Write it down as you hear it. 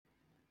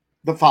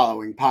The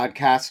following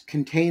podcast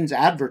contains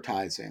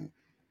advertising.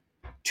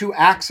 To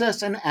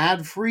access an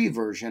ad-free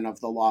version of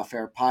the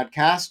Lawfare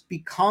podcast,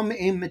 become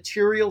a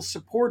material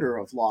supporter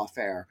of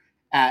Lawfare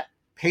at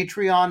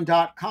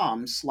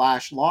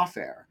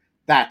patreon.com/lawfare.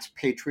 That's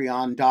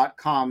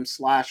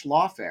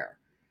patreon.com/lawfare.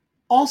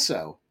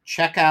 Also,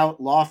 check out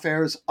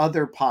Lawfare's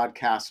other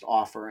podcast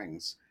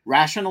offerings: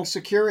 Rational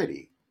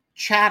Security,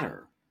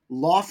 Chatter,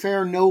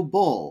 Lawfare No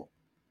Bull,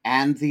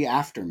 and The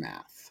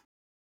Aftermath.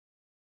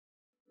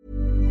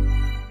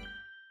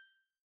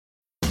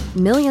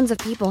 Millions of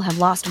people have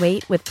lost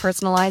weight with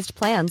personalized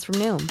plans from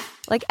Noom.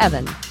 Like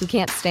Evan, who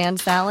can't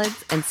stand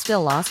salads and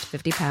still lost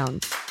 50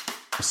 pounds.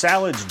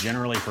 Salads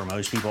generally for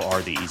most people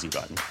are the easy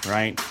button,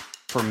 right?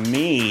 For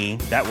me,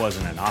 that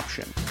wasn't an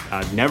option.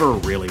 I never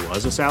really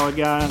was a salad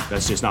guy.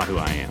 That's just not who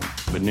I am.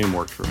 But Noom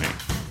worked for me.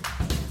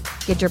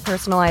 Get your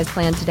personalized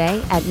plan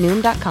today at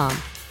Noom.com.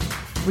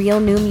 Real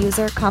Noom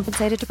user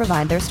compensated to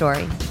provide their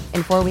story.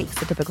 In 4 weeks,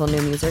 the typical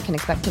Noom user can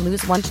expect to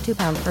lose 1 to 2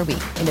 pounds per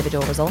week.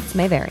 Individual results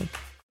may vary.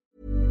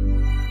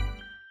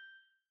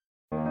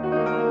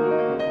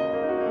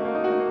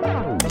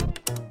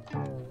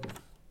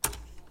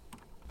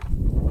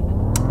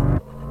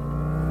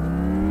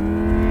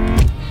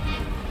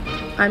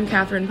 I'm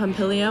Catherine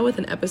Pompilio with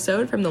an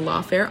episode from the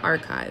Lawfare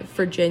archive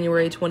for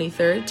January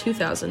 23,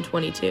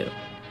 2022.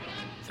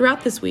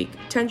 Throughout this week,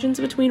 tensions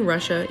between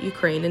Russia,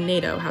 Ukraine, and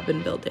NATO have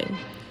been building.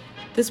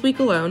 This week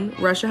alone,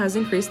 Russia has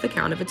increased the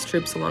count of its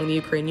troops along the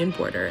Ukrainian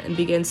border and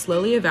began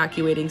slowly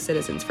evacuating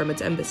citizens from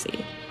its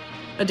embassy.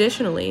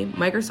 Additionally,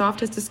 Microsoft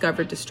has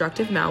discovered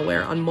destructive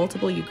malware on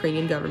multiple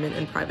Ukrainian government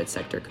and private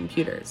sector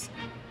computers.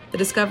 The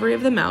discovery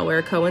of the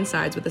malware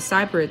coincides with a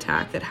cyber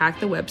attack that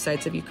hacked the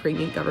websites of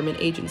Ukrainian government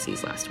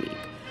agencies last week,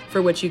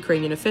 for which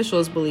Ukrainian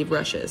officials believe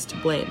Russia is to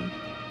blame.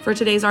 For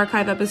today's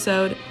archive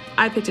episode,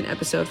 I picked an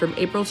episode from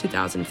April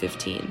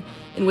 2015,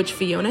 in which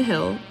Fiona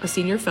Hill, a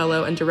senior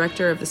fellow and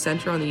director of the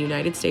Center on the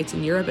United States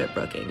and Europe at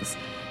Brookings,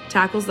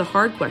 tackles the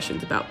hard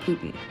questions about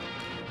Putin.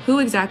 Who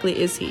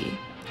exactly is he?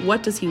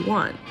 What does he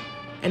want?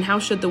 And how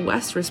should the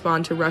West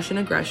respond to Russian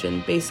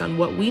aggression based on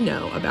what we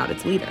know about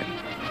its leader?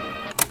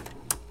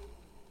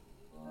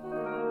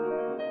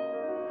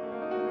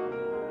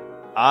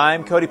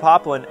 I'm Cody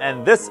Poplin,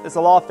 and this is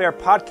the Lawfare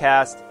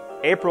Podcast,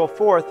 April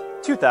 4th,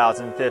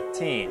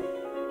 2015.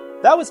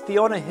 That was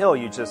Fiona Hill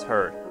you just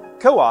heard,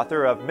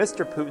 co-author of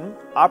Mr. Putin,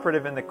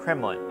 Operative in the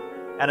Kremlin,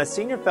 and a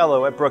senior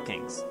fellow at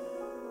Brookings.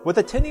 With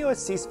a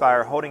tenuous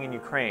ceasefire holding in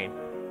Ukraine,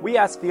 we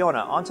asked Fiona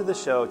onto the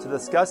show to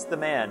discuss the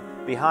man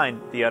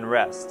behind the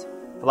unrest,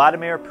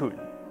 Vladimir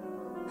Putin.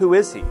 Who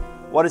is he?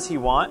 What does he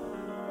want?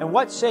 And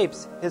what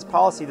shapes his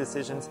policy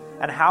decisions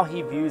and how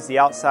he views the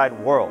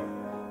outside world?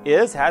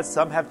 Is, as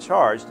some have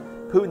charged,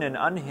 Putin an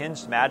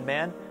unhinged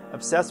madman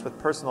obsessed with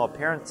personal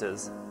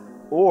appearances?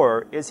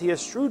 Or is he a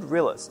shrewd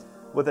realist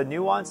with a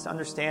nuanced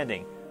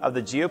understanding of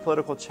the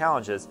geopolitical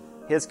challenges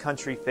his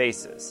country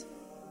faces?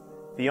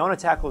 Fiona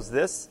tackles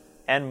this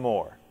and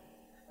more.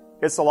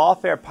 It's the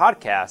Lawfare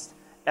Podcast,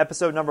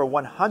 episode number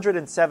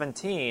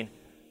 117,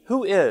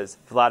 Who is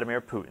Vladimir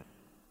Putin?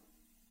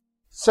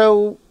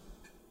 So,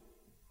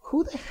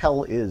 who the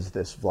hell is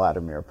this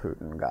Vladimir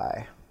Putin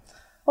guy?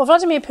 Well,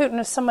 Vladimir Putin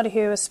is somebody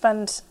who has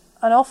spent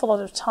an awful lot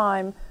of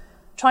time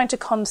trying to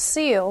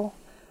conceal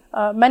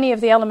many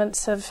of the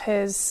elements of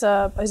his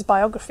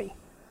biography.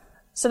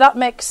 So that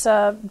makes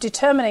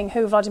determining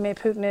who Vladimir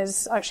Putin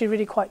is actually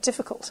really quite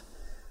difficult.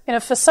 You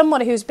know, for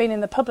somebody who's been in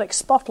the public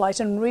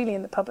spotlight, and really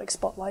in the public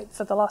spotlight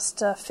for the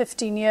last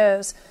 15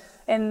 years,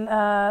 in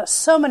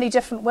so many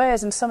different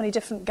ways and so many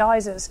different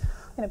guises.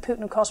 You know,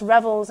 Putin, of course,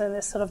 revels in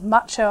this sort of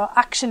macho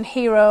action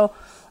hero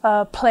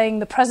playing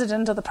the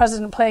president, or the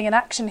president playing an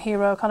action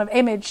hero kind of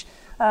image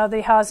that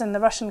he has in the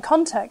Russian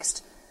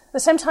context. At the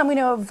same time, we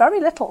know very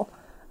little,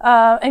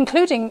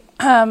 including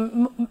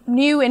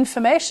new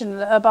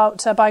information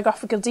about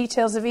biographical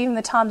details of even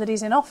the time that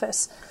he's in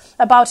office,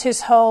 about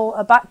his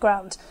whole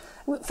background.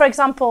 For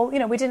example, you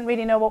know, we didn't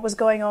really know what was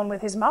going on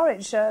with his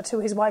marriage to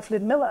his wife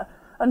Ludmilla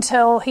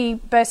until he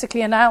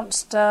basically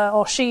announced,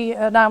 or she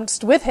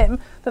announced with him,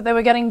 that they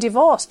were getting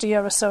divorced a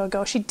year or so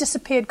ago. She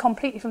disappeared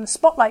completely from the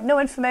spotlight, no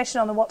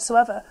information on her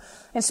whatsoever,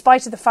 in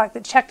spite of the fact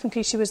that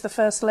technically she was the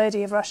First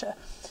Lady of Russia.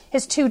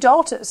 His 2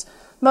 daughters,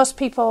 most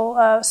people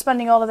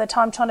spending all of their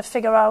time trying to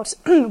figure out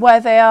where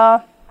they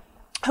are,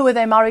 who are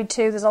they married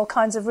to. There's all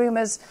kinds of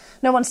rumours.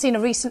 No one's seen a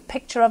recent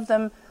picture of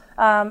them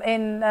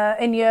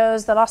in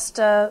years. The last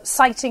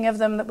sighting of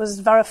them that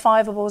was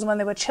verifiable was when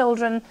they were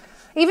children.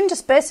 Even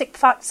just basic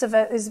facts of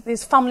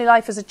his family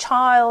life as a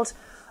child,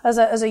 as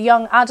a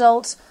young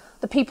adult,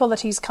 the people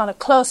that he's kind of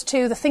close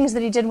to, the things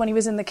that he did when he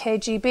was in the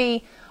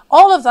KGB.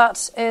 All of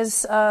that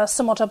is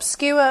somewhat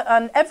obscure,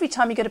 and every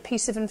time you get a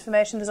piece of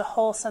information, there's a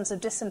whole sense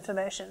of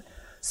disinformation.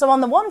 So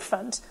on the one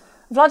front,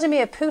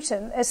 Vladimir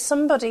Putin is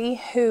somebody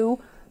who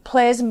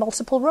plays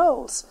multiple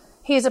roles.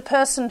 He is a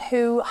person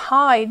who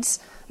hides,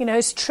 you know,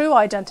 his true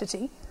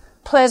identity,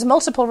 plays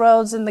multiple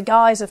roles in the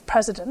guise of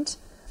president,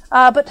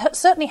 but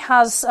certainly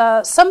has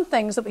some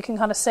things that we can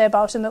kind of say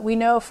about him that we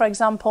know, for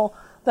example,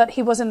 that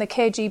he was in the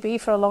KGB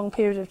for a long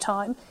period of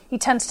time. He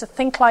tends to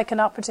think like an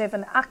operative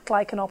and act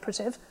like an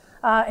operative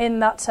in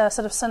that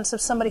sort of sense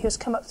of somebody who's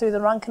come up through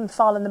the rank and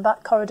file in the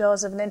back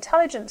corridors of an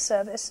intelligence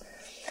service.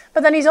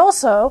 But then he's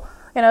also,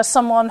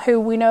 someone who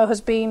we know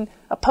has been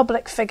a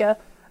public figure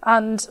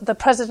and the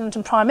president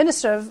and prime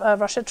minister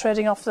of Russia,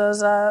 trading off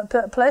those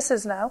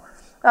places now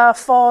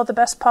for the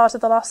best part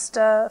of the last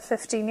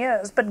 15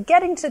 years. But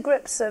getting to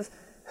grips of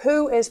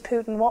who is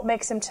Putin, what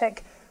makes him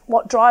tick,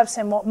 what drives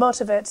him, what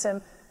motivates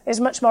him, is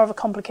much more of a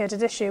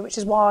complicated issue, which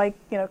is why,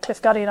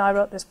 Cliff Guddy and I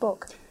wrote this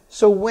book.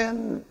 So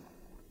when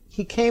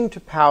he came to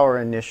power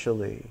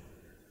initially,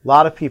 a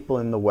lot of people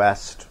in the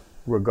West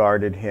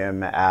regarded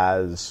him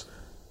as,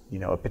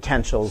 a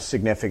potential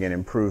significant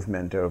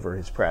improvement over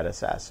his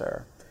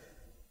predecessor.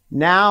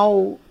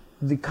 Now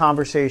the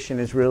conversation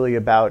is really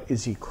about,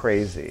 is he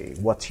crazy?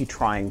 What's he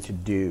trying to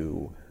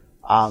do?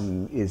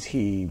 Is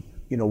he,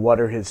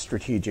 what are his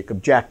strategic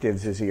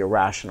objectives? Is he a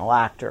rational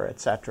actor,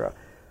 etc.?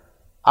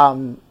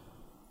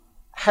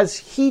 Has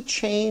he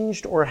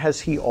changed, or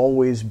has he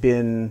always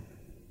been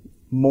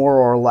more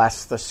or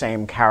less the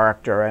same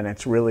character, and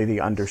it's really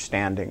the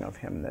understanding of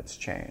him that's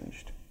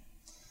changed?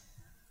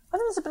 I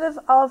think there's a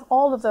bit of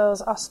all of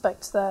those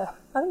aspects there.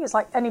 I think it's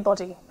like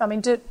anybody. I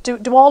mean, do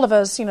all of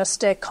us,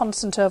 stay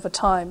constant over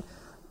time?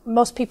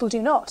 Most people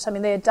do not. I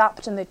mean, they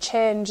adapt and they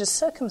change as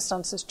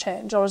circumstances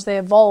change, or as they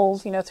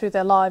evolve, through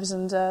their lives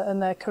and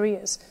their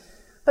careers.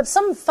 But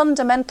some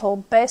fundamental,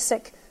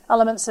 basic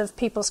elements of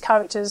people's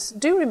characters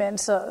do remain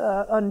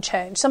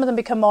unchanged. Some of them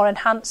become more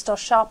enhanced or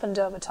sharpened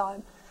over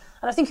time.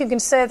 And I think you can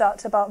say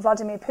that about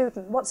Vladimir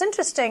Putin. What's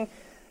interesting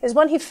is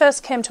when he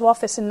first came to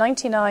office in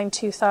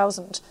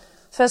 1999-2000,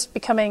 first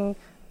becoming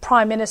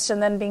prime minister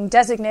and then being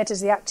designated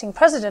as the acting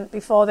president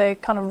before they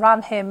kind of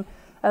ran him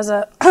as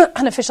an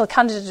official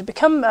candidate to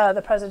become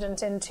the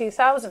president in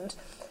 2000,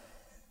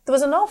 there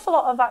was an awful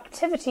lot of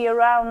activity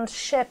around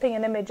shaping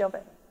an image of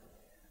him.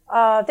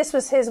 This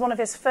was one of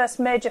his first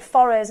major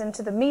forays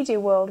into the media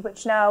world,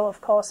 which now,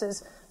 of course,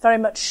 is very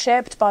much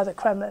shaped by the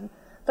Kremlin.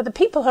 But the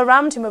people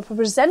around him were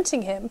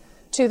presenting him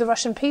to the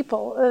Russian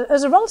people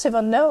as a relative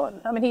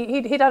unknown. I mean,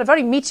 he'd had a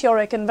very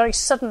meteoric and very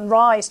sudden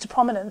rise to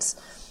prominence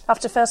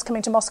after first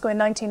coming to Moscow in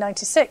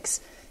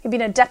 1996. He'd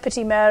been a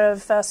deputy mayor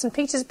of St.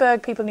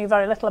 Petersburg. People knew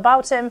very little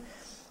about him.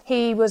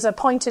 He was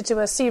appointed to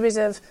a series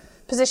of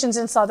positions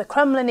inside the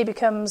Kremlin. He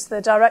becomes the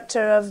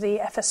director of the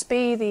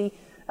FSB,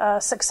 the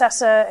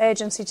successor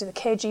agency to the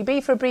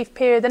KGB for a brief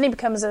period. Then he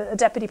becomes a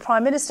deputy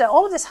prime minister.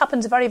 All of this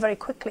happens very, very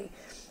quickly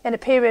in a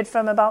period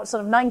from about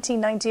sort of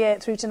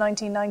 1998 through to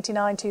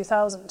 1999,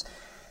 2000.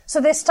 So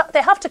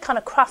they have to kind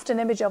of craft an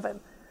image of him.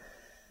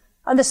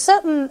 And there's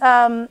certain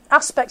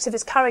aspects of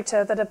his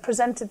character that are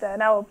presented there.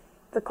 Now,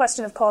 the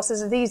question, of course,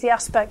 is, are these the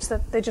aspects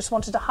that they just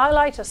wanted to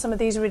highlight? Are some of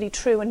these really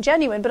true and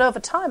genuine? But over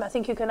time, I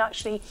think you can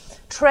actually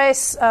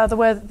trace the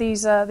way that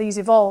these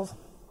evolve.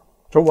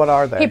 So what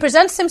are they? He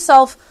presents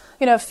himself,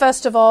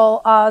 first of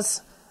all,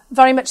 as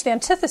very much the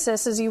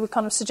antithesis, as you were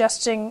kind of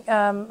suggesting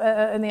in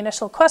the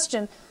initial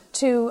question,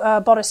 to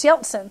Boris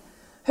Yeltsin,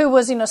 who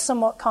was,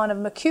 somewhat kind of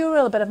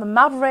mercurial, a bit of a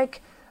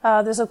maverick.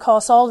 There's, of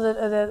course, all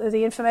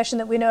the information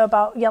that we know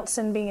about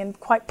Yeltsin being in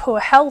quite poor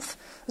health,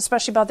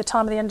 especially by the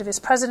time of the end of his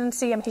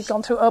presidency. I mean, he'd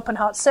gone through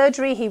open-heart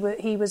surgery. He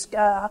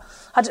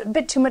had a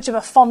bit too much of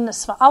a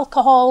fondness for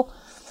alcohol.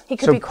 He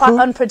could be quite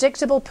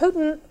unpredictable.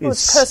 Putin was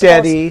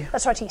steady.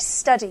 That's right, he's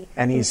steady.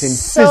 And he's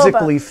sober.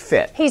 Physically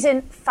fit. He's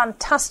in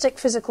fantastic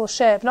physical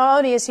shape. Not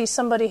only is he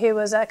somebody who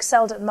has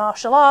excelled at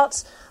martial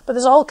arts, but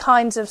there's all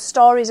kinds of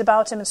stories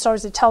about him and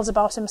stories he tells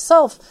about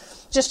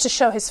himself just to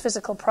show his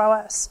physical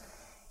prowess.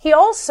 He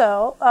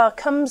also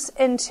comes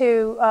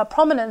into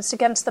prominence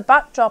against the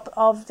backdrop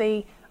of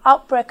the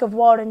outbreak of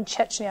war in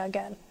Chechnya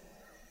again.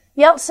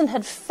 Yeltsin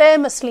had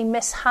famously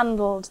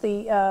mishandled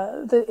the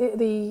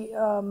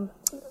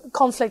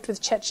conflict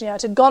with Chechnya.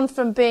 It had gone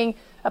from being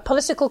a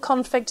political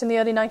conflict in the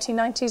early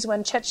 1990s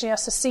when Chechnya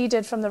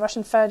seceded from the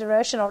Russian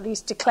Federation, or at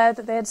least declared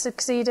that they had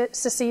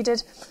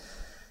seceded,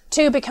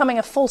 to becoming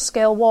a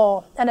full-scale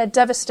war, and a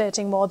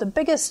devastating war, the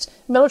biggest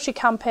military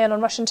campaign on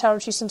Russian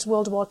territory since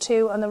World War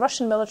II, and the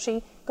Russian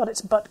military got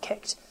its butt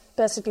kicked,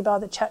 basically by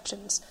the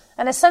Chechens.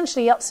 And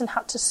essentially Yeltsin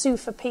had to sue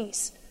for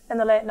peace in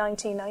the late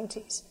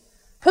 1990s.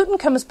 Putin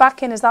comes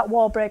back in as that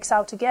war breaks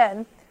out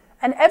again,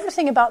 and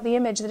everything about the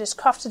image that is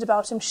crafted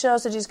about him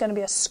shows that he's going to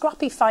be a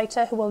scrappy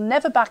fighter who will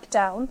never back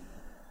down,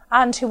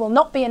 and who will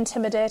not be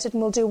intimidated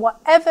and will do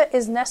whatever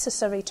is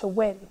necessary to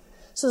win.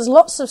 So there's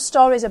lots of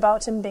stories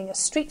about him being a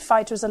street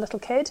fighter as a little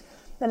kid,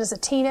 then as a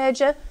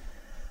teenager,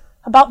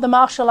 about the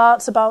martial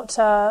arts, about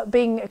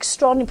being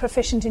extraordinarily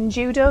proficient in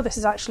judo. This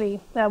is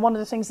actually one of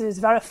the things that is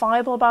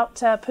verifiable about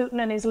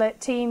Putin in his late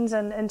teens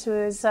and into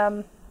his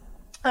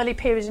early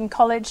period in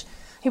college.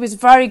 He was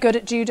very good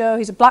at judo.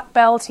 He's a black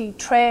belt. He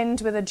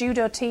trained with a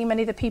judo team.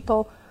 Many of the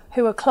people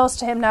who are close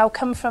to him now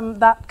come from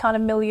that kind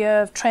of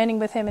milieu of training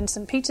with him in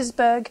St.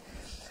 Petersburg.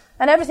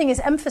 And everything is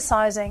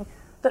emphasizing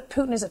that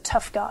Putin is a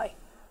tough guy,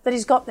 that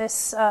he's got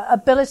this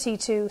ability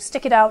to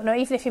stick it out. Now,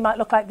 even if he might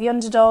look like the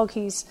underdog,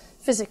 he's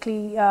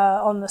physically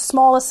on the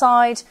smaller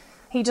side.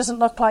 He doesn't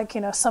look like,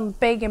 some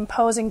big,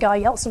 imposing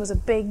guy. Yeltsin was a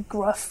big,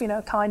 gruff,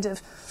 kind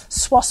of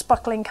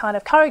swashbuckling kind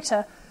of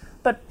character.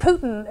 But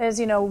Putin is,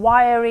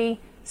 wiry,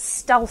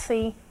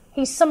 stealthy.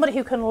 He's somebody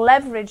who can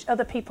leverage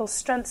other people's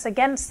strengths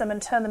against them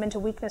and turn them into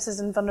weaknesses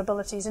and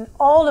vulnerabilities. And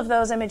all of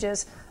those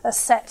images are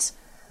set.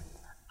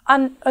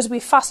 And as we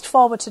fast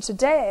forward to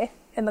today,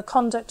 in the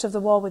conduct of the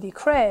war with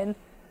Ukraine,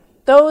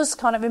 those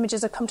kind of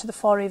images have come to the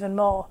fore even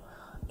more.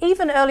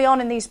 Even early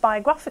on in these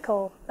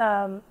biographical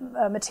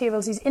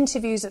materials, these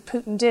interviews that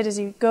Putin did as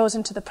he goes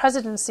into the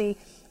presidency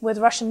with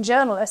Russian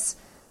journalists,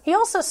 he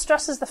also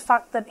stresses the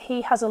fact that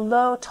he has a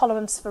low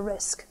tolerance for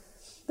risk.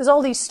 There's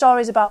all these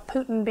stories about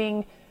Putin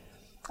being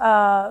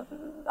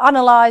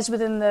analysed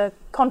within the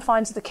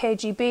confines of the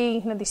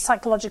KGB, these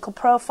psychological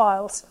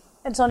profiles.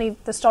 It's only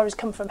the stories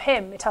come from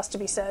him, it has to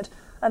be said,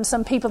 and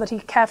some people that he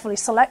carefully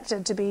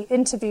selected to be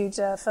interviewed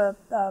for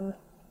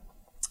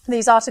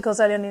these articles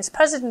early on in his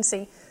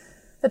presidency,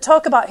 that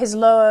talk about his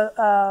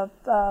lower,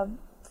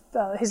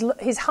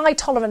 his high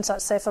tolerance,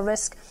 I'd say, for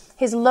risk,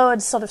 his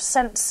lowered sort of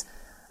sense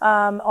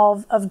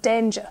of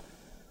danger.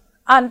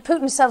 And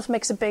Putin himself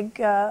makes a big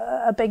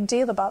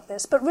deal about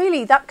this. But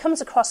really, that comes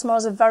across more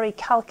as a very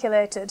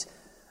calculated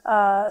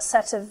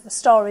set of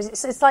stories.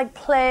 It's like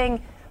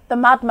playing the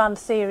madman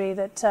theory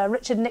that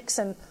Richard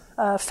Nixon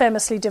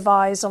famously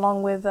devised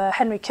along with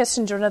Henry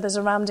Kissinger and others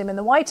around him in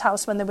the White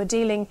House when they were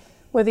dealing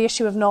with the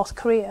issue of North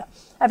Korea.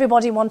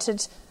 Everybody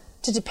wanted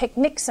to depict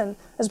Nixon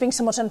as being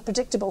somewhat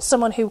unpredictable,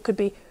 someone who could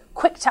be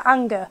quick to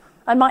anger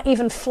and might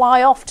even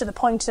fly off to the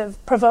point of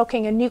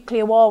provoking a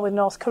nuclear war with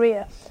North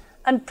Korea.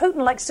 And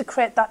Putin likes to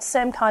create that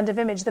same kind of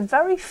image. The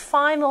very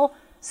final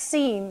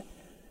scene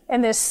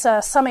in this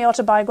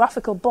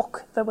semi-autobiographical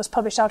book that was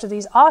published out of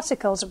these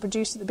articles that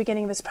produced at the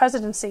beginning of his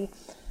presidency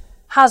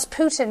has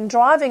Putin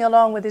driving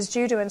along with his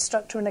judo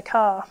instructor in a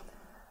car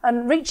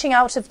and reaching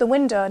out of the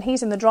window, and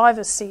he's in the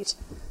driver's seat,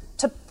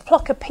 to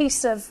pluck a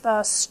piece of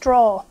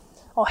straw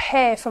or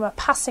hay from a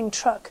passing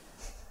truck.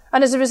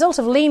 And as a result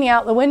of leaning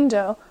out the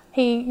window,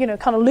 he,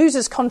 kind of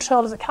loses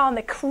control of the car and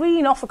they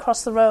careen off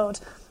across the road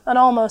and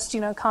almost,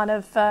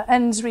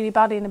 ends really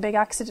badly in a big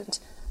accident.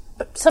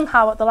 But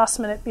somehow at the last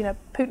minute,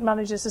 Putin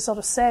manages to sort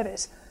of save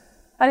it.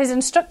 And his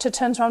instructor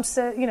turns around to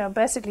say,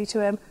 basically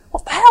to him,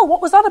 "What the hell?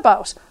 What was that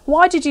about?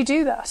 Why did you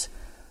do that?"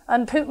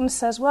 And Putin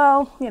says,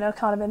 well,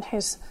 kind of in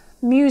his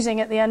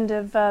musing at the end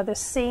of this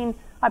scene,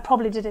 "I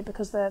probably did it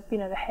because the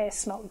hay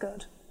smelled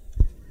good."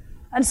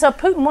 And so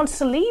Putin wants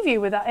to leave you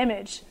with that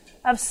image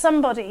of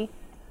somebody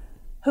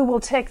who will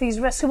take these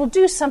risks, who will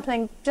do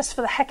something just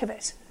for the heck of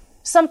it.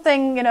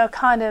 Something,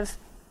 kind of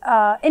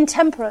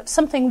intemperate,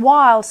 something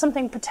wild,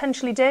 something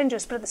potentially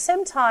dangerous. But at the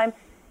same time,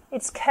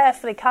 it's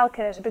carefully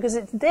calculated because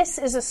this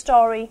is a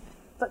story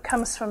that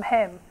comes from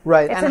him.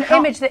 Right. It's an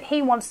image that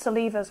he wants to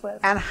leave us with.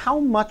 And how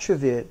much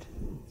of it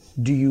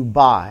do you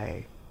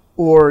buy?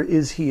 Or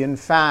is he in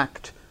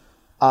fact...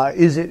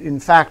 is it, in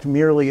fact,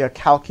 merely a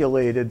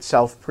calculated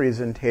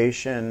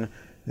self-presentation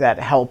that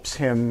helps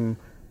him,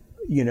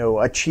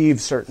 achieve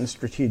certain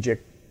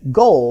strategic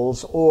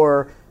goals?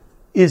 Or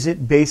is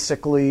it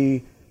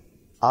basically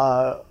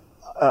a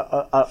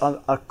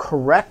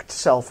correct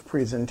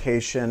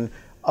self-presentation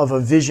of a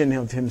vision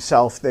of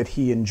himself that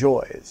he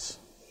enjoys?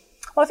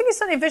 Well, I think it's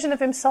certainly a vision of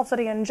himself that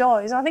he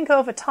enjoys. And I think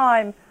over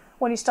time,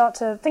 when you start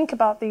to think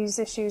about these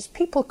issues,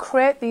 people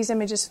create these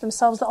images for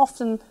themselves that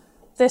often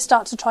they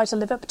start to try to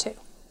live up to.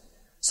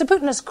 So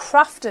Putin has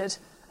crafted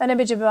an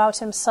image about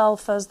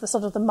himself as the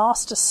sort of the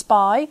master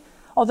spy,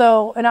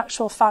 although in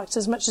actual fact,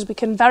 as much as we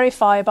can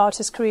verify about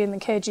his career in the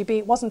KGB,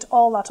 it wasn't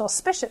all that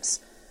auspicious.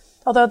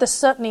 Although there's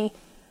certainly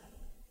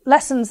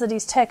lessons that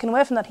he's taken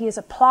away from that he has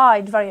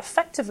applied very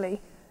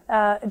effectively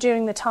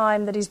during the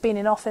time that he's been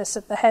in office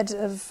at the head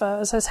of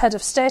as head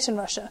of state in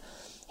Russia.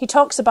 He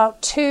talks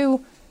about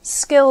two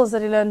skills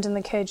that he learned in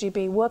the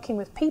KGB: working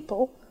with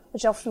people,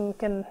 which often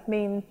can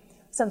mean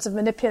sense of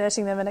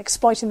manipulating them and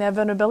exploiting their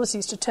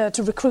vulnerabilities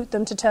to recruit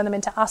them, to turn them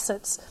into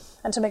assets,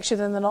 and to make sure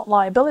that they're not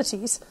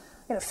liabilities.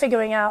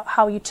 Figuring out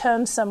how you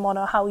turn someone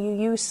or how you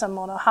use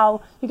someone or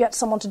how you get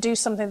someone to do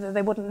something that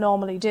they wouldn't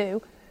normally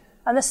do.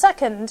 And the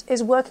second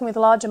is working with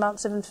large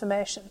amounts of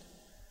information.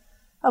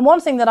 And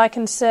one thing that I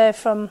can say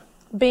from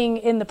being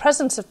in the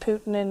presence of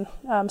Putin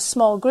in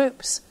small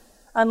groups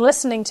and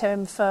listening to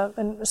him for,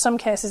 in some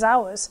cases,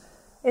 hours,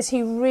 is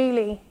he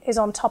really is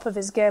on top of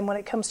his game when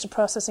it comes to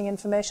processing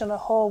information on a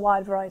whole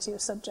wide variety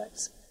of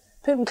subjects.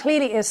 Putin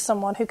clearly is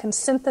someone who can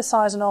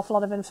synthesize an awful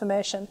lot of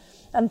information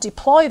and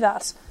deploy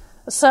that,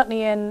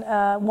 certainly in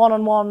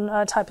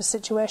one-on-one type of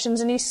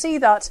situations. And you see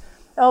that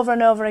over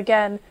and over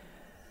again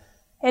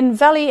in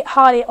very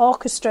highly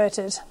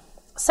orchestrated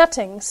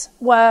settings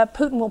where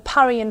Putin will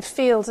parry in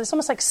fields. It's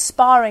almost like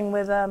sparring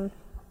with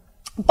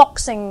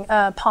boxing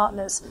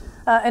partners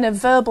in a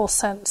verbal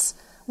sense,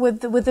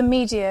 with the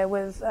media,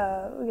 with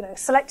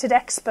selected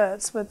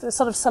experts, with a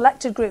sort of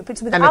selected group.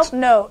 It's without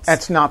notes.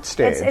 It's not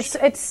staged.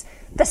 It's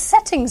the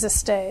settings are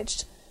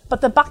staged,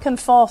 but the back and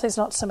forth is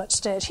not so much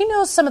staged. He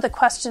knows some of the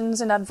questions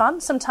in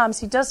advance. Sometimes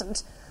he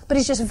doesn't, but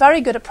he's just very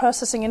good at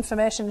processing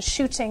information,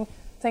 shooting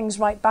things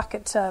right back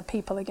at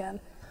people again.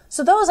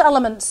 So those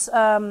elements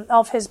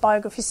of his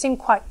biography seem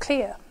quite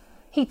clear.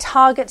 He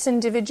targets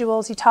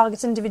individuals, he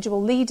targets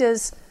individual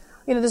leaders.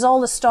 There's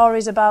all the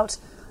stories about,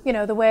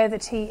 the way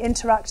that he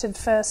interacted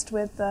first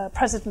with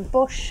President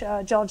Bush,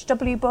 George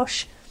W.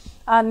 Bush,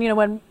 and,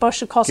 when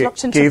Bush, of course,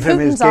 looked into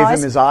Putin's eyes. Gave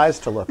him his eyes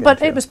to look into.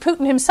 But it was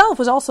Putin himself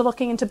was also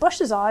looking into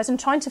Bush's eyes and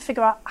trying to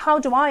figure out, how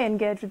do I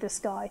engage with this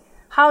guy?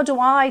 How do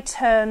I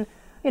turn,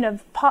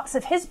 parts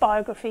of his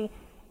biography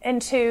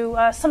into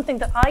something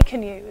that I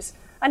can use?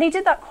 And he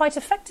did that quite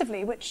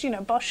effectively, which,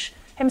 Bush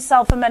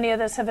himself and many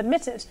others have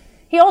admitted.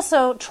 He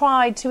also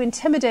tried to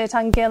intimidate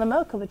Angela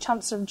Merkel, the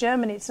Chancellor of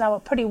Germany. It's now a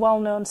pretty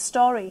well-known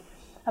story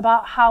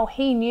about how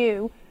he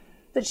knew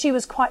that she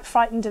was quite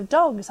frightened of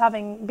dogs,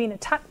 having been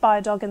attacked by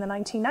a dog in the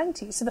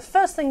 1990s. So the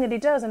first thing that he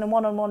does in a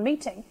one-on-one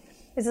meeting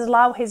is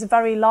allow his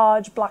very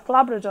large black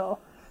Labrador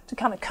to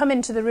kind of come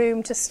into the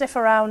room, to sniff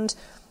around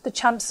the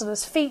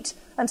Chancellor's feet,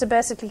 and to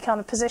basically kind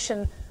of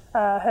position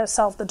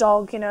herself, the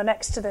dog,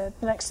 next to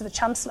the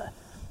Chancellor,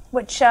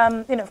 which,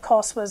 of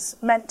course, was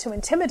meant to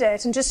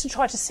intimidate and just to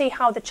try to see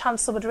how the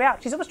Chancellor would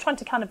react. He's always trying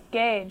to kind of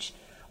gauge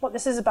what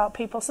this is about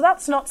people. So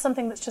that's not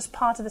something that's just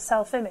part of the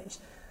self-image.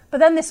 But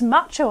then this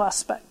macho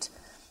aspect,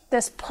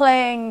 this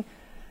playing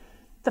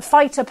the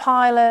fighter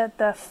pilot,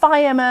 the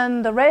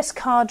fireman, the race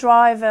car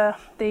driver,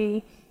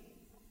 the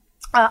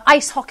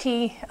ice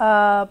hockey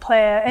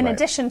player, in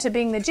addition to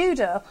being the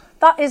judo,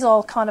 that is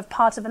all kind of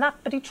part of an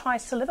act, but he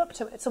tries to live up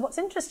to it. So what's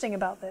interesting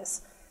about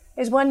this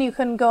is when you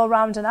can go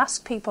around and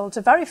ask people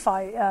to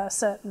verify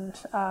certain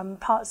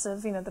parts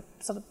of, the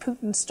sort of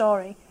Putin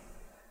story.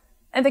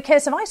 In the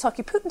case of ice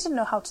hockey, Putin didn't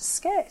know how to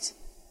skate.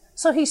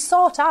 So he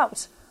sought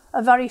out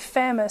a very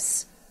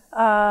famous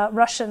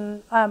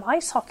Russian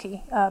ice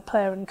hockey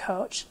player and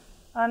coach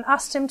and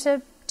asked him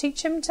to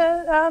teach him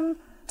to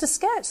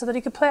skate so that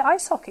he could play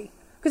ice hockey.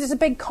 Because it's a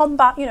big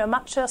combat,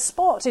 macho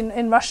sport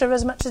in Russia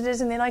as much as it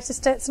is in the United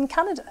States and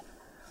Canada.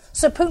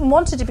 So Putin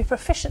wanted to be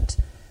proficient.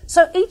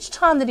 So each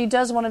time that he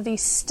does one of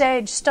these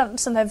stage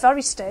stunts, and they're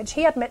very staged,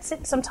 he admits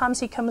it, sometimes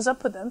he comes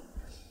up with them,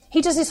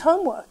 he does his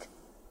homework.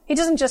 He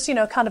doesn't just,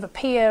 kind of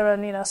appear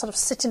and, sort of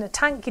sit in a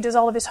tank. He does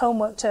all of his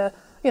homework to,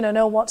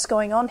 know what's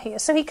going on here.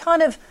 So he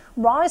kind of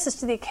rises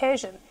to the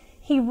occasion.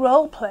 He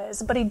role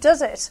plays, but he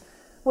does it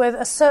with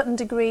a certain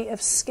degree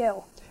of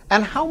skill.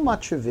 And how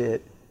much of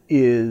it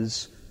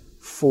is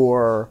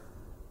for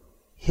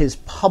his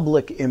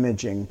public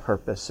imaging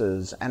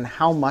purposes, and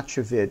how much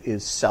of it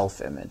is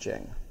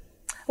self-imaging?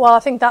 Well,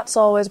 I think that's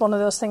always one of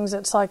those things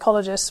that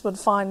psychologists would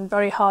find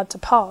very hard to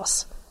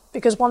parse,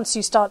 because once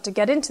you start to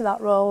get into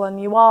that role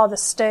and you are the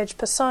stage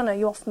persona,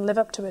 you often live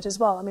up to it as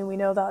well. I mean, we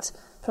know that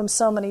from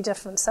so many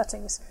different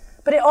settings.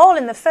 But it all,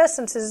 in the first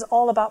instance, is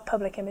all about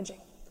public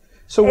imaging.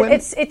 So when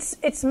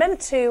it's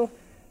meant to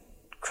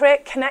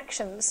create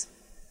connections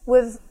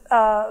with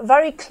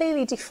very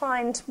clearly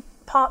defined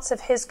parts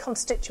of his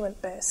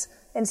constituent base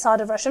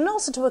inside of Russia, and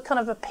also to a kind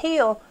of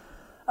appeal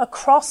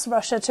across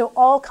Russia to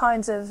all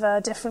kinds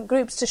of different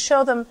groups, to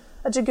show them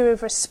a degree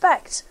of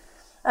respect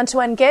and to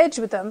engage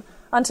with them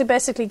and to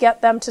basically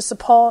get them to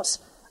support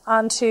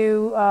and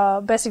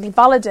to basically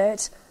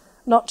validate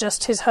not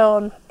just his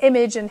own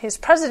image and his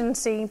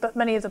presidency, but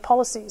many of the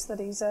policies that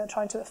he's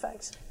trying to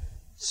effect.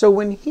 So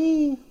when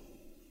he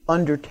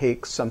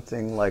undertakes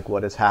something like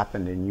what has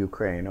happened in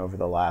Ukraine over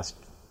the last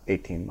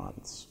 18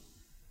 months,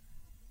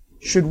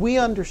 should we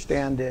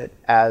understand it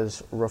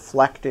as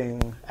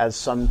reflecting, as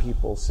some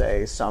people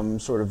say, some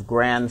sort of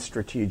grand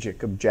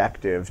strategic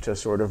objective to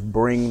sort of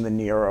bring the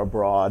near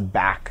abroad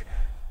back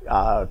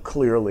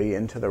clearly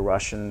into the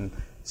Russian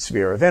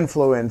sphere of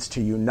influence,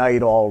 to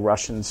unite all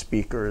Russian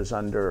speakers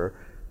under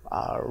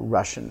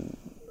Russian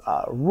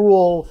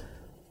rule,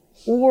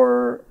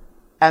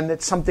 and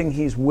it's something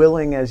he's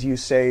willing, as you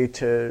say,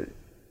 to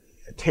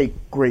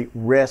take great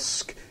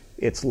risk?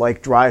 It's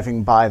like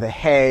driving by the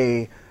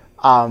hay.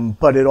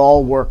 But it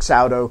all works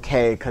out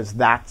okay because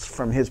that's,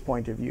 from his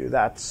point of view,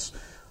 that's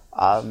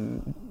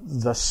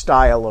the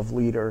style of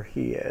leader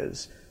he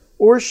is?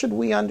 Or should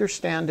we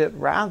understand it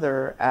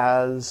rather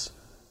as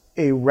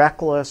a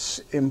reckless,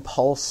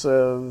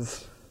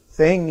 impulsive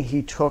thing?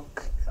 He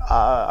took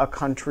a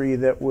country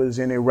that was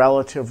in a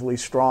relatively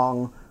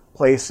strong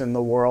place in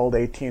the world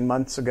 18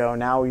 months ago.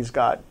 Now he's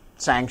got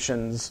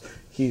sanctions.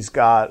 He's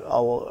got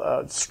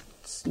a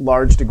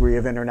large degree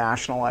of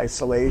international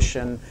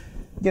isolation.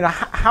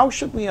 How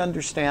should we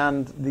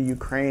understand the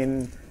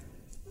Ukraine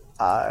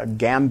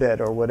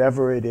gambit, or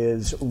whatever it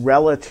is,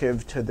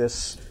 relative to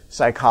this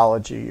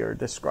psychology you're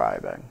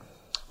describing?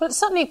 Well, it's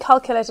certainly a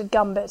calculated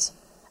gambit,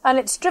 and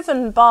it's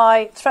driven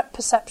by threat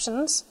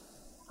perceptions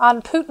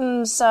and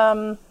Putin's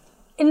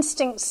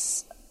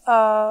instincts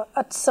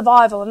at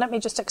survival. And let me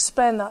just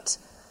explain that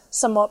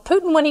somewhat.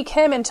 Putin, when he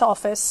came into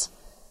office,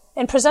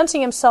 in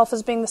presenting himself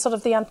as being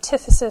the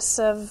antithesis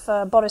of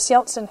Boris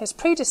Yeltsin, his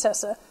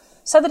predecessor,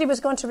 said that he was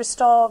going to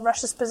restore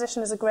Russia's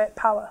position as a great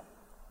power.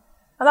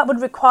 And that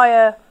would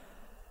require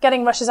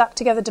getting Russia's act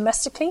together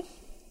domestically,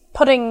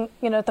 putting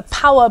the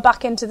power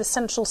back into the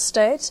central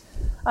state,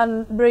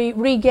 and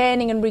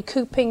regaining and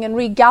recouping and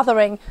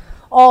regathering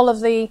all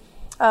of the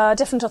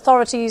different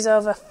authorities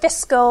over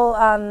fiscal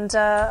and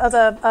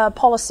other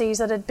policies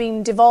that had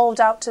been devolved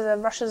out to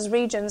Russia's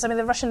regions. I mean,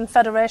 the Russian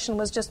Federation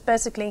was just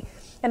basically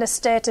in a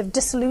state of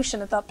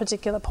dissolution at that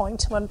particular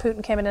point when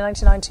Putin came in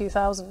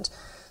 1999-2000.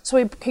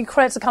 So he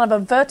creates a kind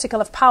of a vertical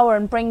of power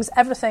and brings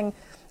everything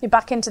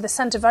back into the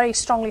centre, very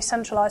strongly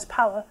centralised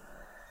power.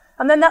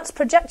 And then that's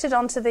projected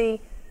onto the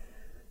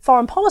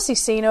foreign policy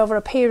scene over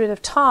a period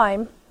of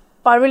time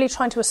by really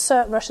trying to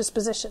assert Russia's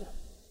position.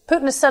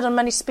 Putin has said on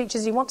many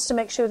speeches he wants to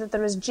make sure that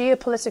there is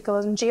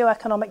geopolitical and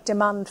geoeconomic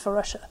demand for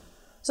Russia,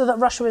 so that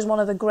Russia is one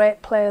of the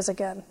great players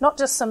again, not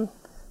just some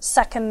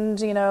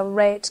second,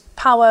 rate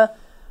power.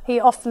 He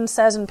often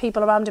says, and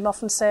people around him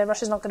often say,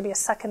 Russia's not going to be a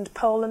second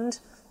Poland.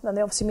 And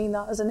they obviously mean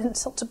that as an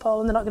insult to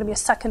Poland. They're not going to be a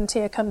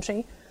second-tier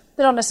country.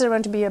 They're not necessarily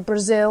going to be a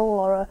Brazil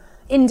or a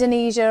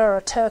Indonesia or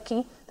a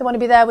Turkey. They want to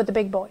be there with the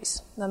big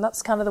boys. And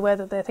that's kind of the way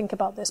that they think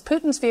about this.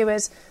 Putin's view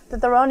is that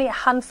there are only a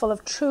handful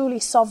of truly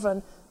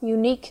sovereign,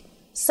 unique,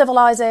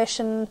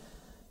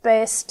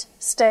 civilization-based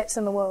states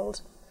in the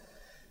world.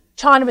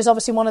 China is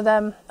obviously one of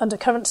them under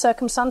current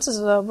circumstances,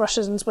 although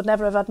Russians would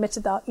never have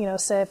admitted that,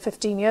 say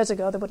 15 years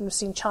ago, they wouldn't have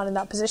seen China in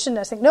that position.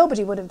 I think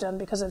nobody would have done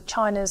because of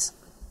China's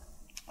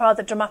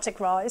rather dramatic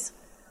rise.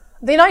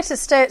 The United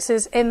States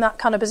is in that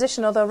kind of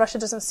position, although Russia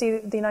doesn't see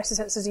the United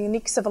States as a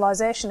unique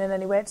civilization in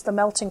any way. It's the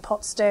melting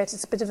pot state.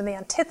 It's a bit of the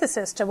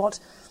antithesis to what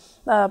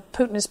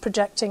Putin is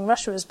projecting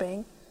Russia as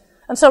being.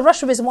 And so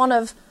Russia is one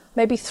of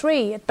maybe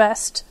three at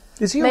best,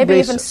 maybe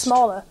even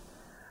smaller.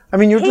 I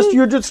mean,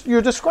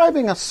 you're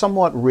describing a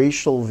somewhat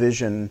racial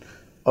vision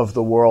of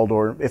the world,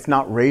 or if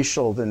not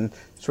racial, then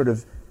sort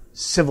of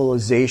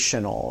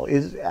civilizational.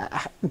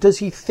 Does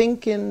he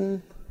think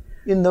in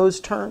those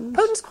terms?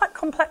 Putin's quite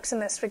complex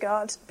in this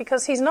regard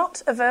because he's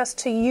not averse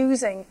to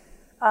using,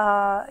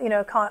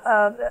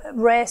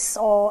 race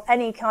or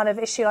any kind of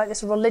issue like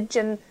this,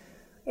 religion,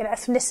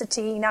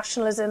 ethnicity,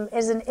 nationalism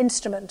is an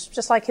instrument,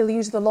 just like he'll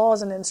use the law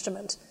as an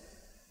instrument.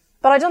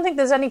 But I don't think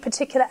there's any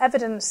particular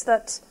evidence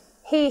that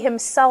he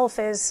himself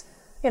is,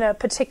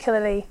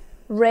 particularly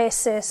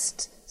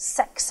racist,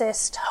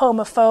 sexist,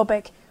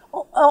 homophobic.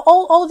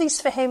 All of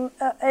these for him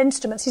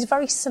instruments. He's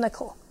very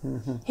cynical.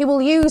 Mm-hmm. He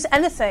will use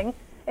anything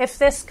if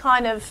this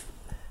kind of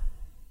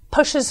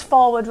pushes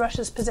forward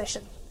Russia's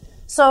position.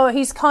 So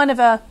he's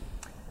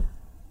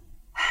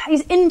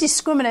he's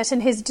indiscriminate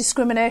in his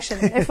discrimination,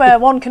 if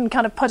one can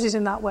kind of put it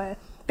in that way.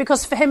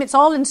 Because for him it's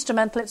all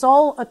instrumental, it's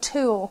all a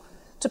tool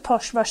to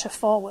push Russia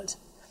forward.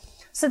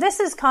 So this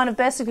is kind of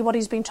basically what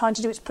he's been trying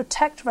to do, is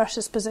protect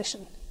Russia's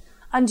position.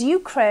 And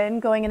Ukraine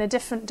going in a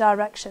different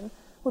direction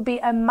would be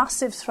a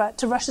massive threat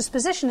to Russia's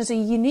position as a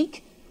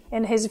unique,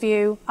 in his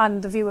view,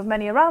 and the view of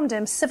many around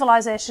him,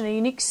 civilization, a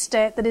unique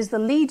state that is the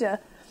leader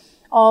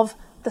of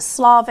the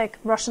Slavic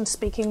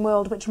Russian-speaking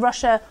world, which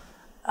Russia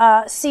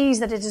sees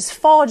that it is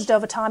forged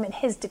over time in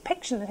his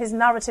depiction, his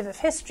narrative of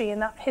history,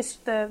 and that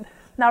the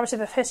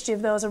narrative of history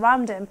of those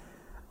around him,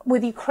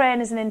 with Ukraine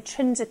as an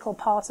intrinsical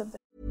part of it.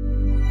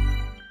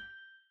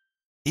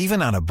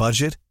 Even on a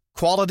budget,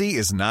 quality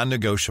is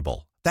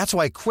non-negotiable. That's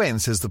why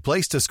Quince is the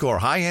place to score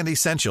high-end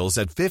essentials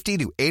at 50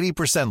 to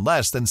 80%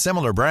 less than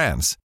similar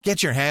brands.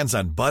 Get your hands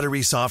on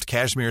buttery soft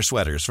cashmere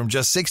sweaters from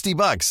just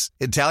 $60,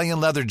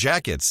 Italian leather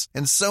jackets,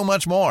 and so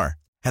much more.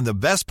 And the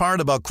best part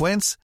about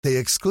Quince, they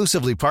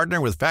exclusively partner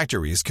with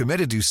factories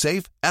committed to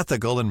safe,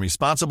 ethical, and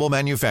responsible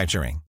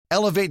manufacturing.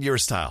 Elevate your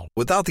style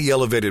without the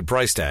elevated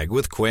price tag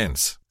with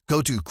Quince.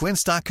 Go to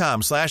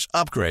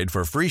quince.com/upgrade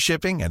for free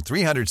shipping and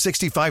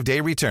 365-day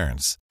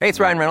returns. Hey,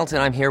 it's Ryan Reynolds,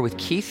 and I'm here with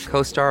Keith,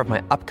 co-star of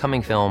my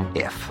upcoming film,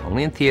 If,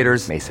 only in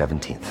theaters May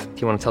 17th. Do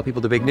you want to tell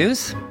people the big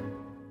news?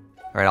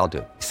 All right, I'll do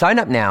it. Sign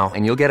up now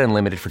and you'll get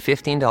unlimited for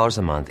 $15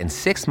 a month and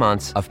 6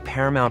 months of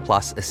Paramount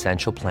Plus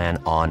Essential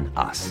Plan on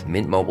us.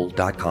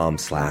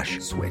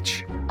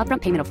 MintMobile.com/switch.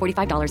 Upfront payment of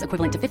 $45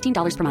 equivalent to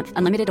 $15 per month.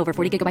 Unlimited over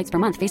 40 gigabytes per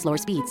month. Face lower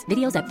speeds.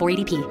 Videos at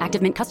 480p.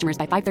 Active Mint customers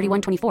by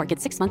 531.24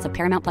 get 6 months of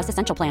Paramount Plus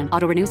Essential Plan.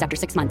 Auto renews after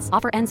 6 months.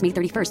 Offer ends May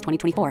 31st,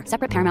 2024.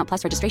 Separate Paramount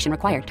Plus registration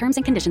required. Terms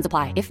and conditions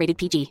apply if rated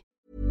PG.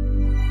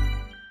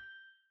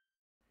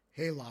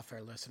 Hey,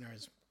 Lawfare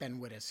listeners. Ben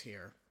Wittes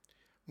here.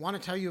 Want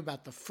to tell you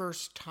about the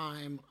first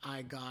time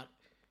I got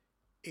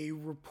a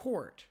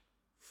report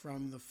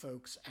from the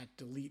folks at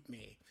Delete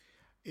Me.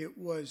 It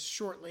was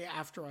shortly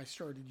after I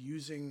started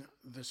using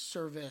the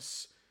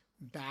service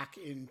back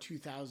in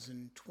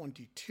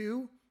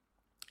 2022,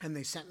 and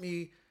they sent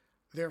me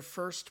their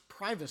first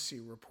privacy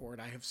report.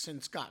 I have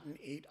since gotten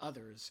 8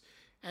 others,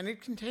 and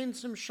it contained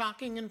some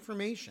shocking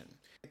information.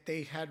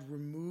 They had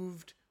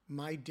removed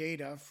my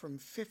data from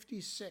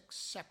 56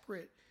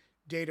 separate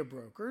data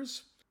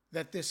brokers,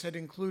 that this had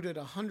included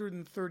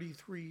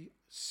 133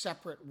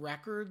 separate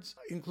records,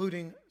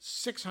 including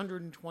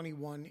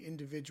 621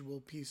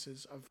 individual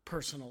pieces of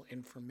personal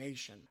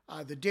information.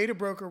 The data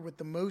broker with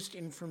the most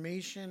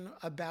information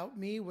about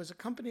me was a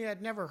company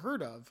I'd never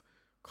heard of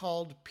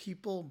called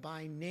People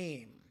by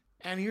Name.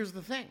 And here's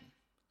the thing.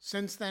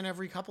 Since then,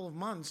 every couple of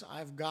months,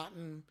 I've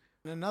gotten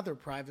another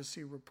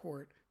privacy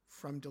report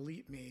from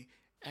Delete Me,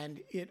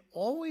 and it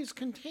always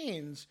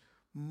contains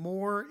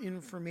more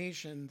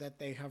information that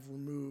they have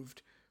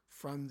removed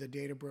from the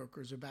data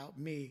brokers about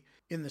me.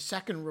 In the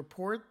second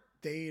report,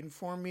 they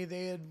informed me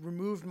they had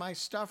removed my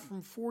stuff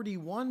from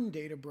 41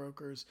 data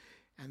brokers,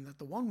 and that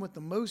the one with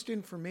the most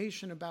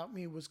information about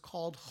me was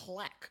called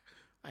HLEC.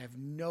 I have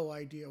no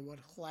idea what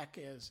HLEC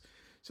is.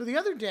 So the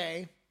other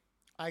day,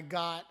 I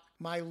got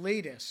my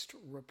latest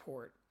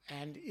report,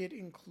 and it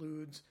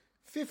includes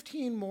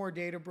 15 more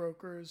data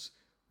brokers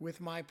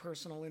with my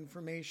personal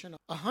information,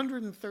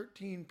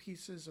 113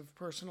 pieces of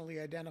personally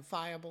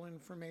identifiable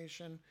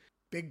information.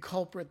 Big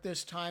culprit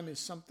this time is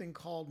something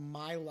called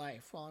My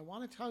Life. Well, I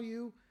want to tell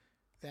you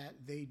that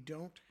they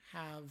don't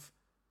have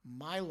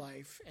My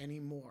Life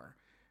anymore.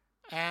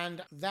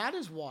 And that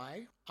is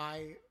why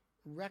I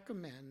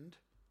recommend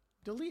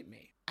Delete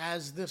Me.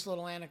 As this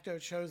little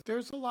anecdote shows,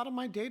 there's a lot of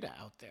my data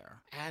out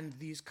there, and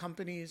these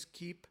companies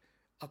keep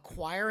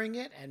acquiring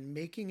it and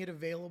making it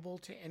available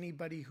to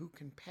anybody who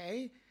can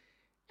pay.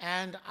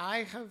 And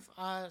I have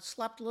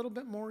slept a little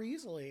bit more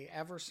easily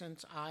ever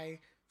since I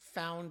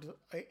found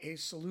a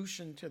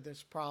solution to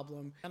this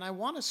problem. And I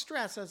want to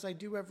stress, as I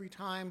do every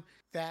time,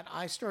 that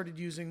I started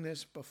using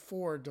this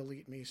before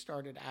Delete Me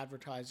started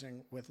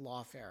advertising with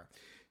Lawfare.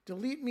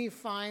 Delete Me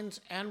finds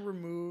and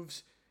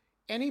removes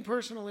any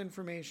personal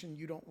information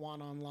you don't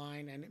want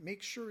online, and it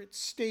makes sure it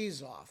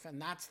stays off.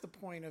 And that's the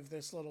point of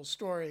this little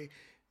story,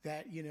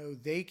 that,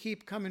 they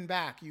keep coming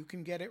back. You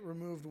can get it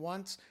removed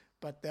once,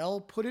 but they'll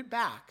put it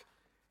back,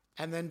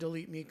 and then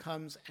Delete Me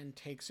comes and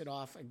takes it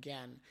off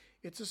again.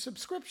 It's a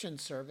subscription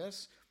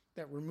service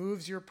that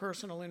removes your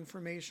personal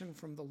information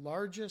from the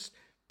largest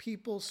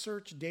people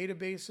search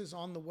databases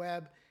on the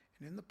web,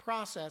 and in the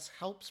process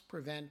helps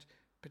prevent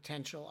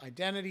potential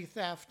identity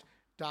theft,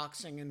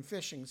 doxing, and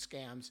phishing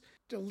scams.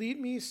 Delete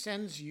Me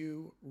sends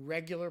you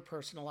regular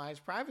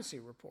personalized privacy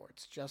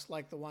reports, just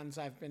like the ones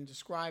I've been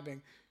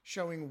describing,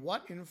 showing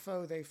what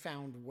info they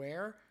found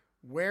where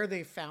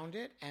they found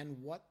it,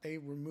 and what they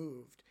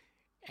removed.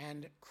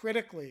 And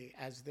critically,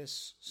 as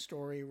this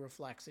story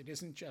reflects, it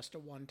isn't just a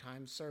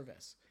one-time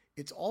service.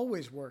 It's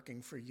always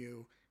working for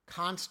you,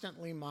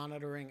 constantly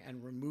monitoring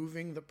and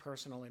removing the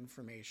personal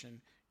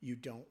information you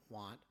don't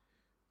want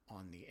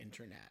on the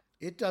internet.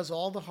 It does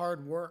all the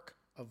hard work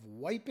of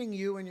wiping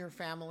you and your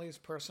family's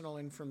personal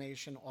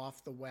information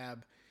off the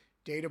web.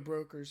 Data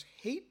brokers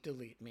hate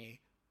Delete Me,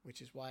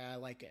 which is why I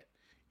like it.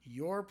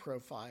 Your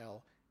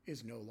profile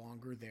is no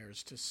longer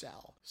theirs to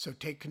sell. So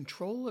take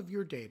control of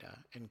your data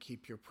and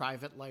keep your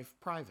private life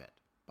private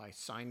by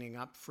signing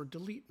up for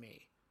Delete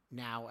Me,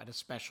 now at a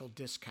special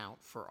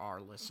discount for our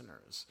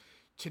listeners.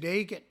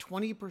 Today, get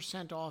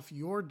 20% off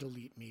your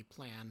Delete Me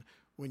plan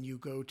when you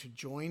go to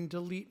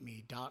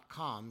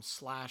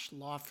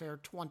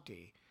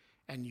joindeleteme.com/lawfare20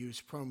 and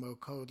use promo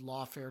code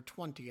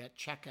lawfare20 at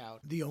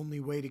checkout. The only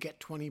way to get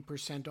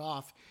 20%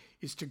 off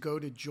is to go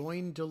to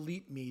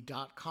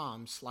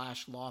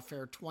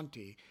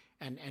joindeleteme.com/lawfare20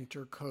 and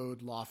enter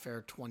code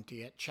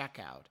lawfare20 at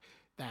checkout.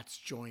 That's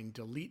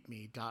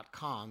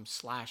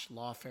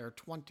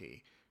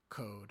joindeleteme.com/lawfare20,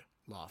 code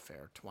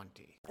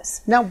lawfare20.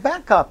 Now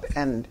back up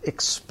and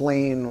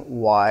explain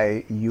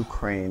why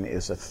Ukraine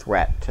is a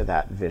threat to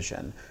that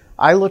vision.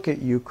 I look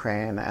at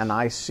Ukraine and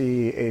I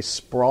see a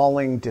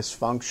sprawling,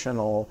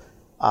 dysfunctional,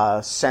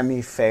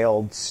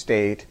 semi-failed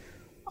state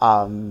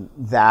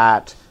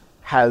that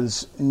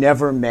has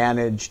never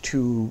managed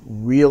to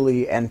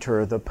really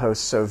enter the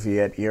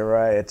post-Soviet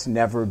era. It's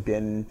never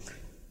been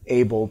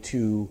able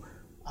to,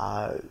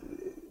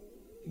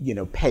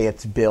 pay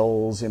its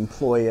bills,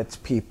 employ its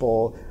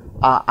people.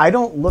 I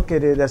don't look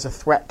at it as a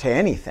threat to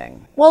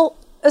anything. Well,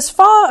 as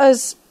far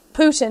as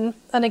Putin,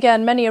 and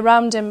again, many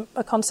around him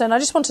are concerned, I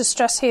just want to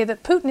stress here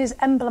that Putin is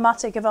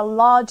emblematic of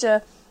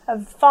a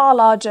far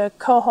larger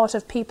cohort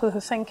of people who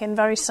think in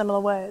very similar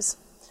ways.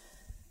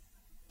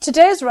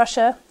 Today's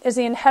Russia is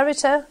the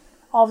inheritor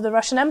of the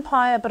Russian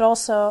Empire, but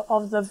also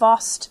of the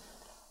vast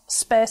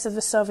space of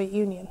the Soviet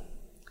Union.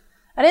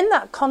 And in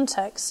that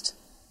context,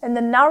 in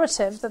the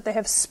narrative that they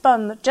have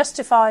spun that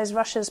justifies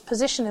Russia's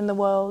position in the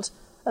world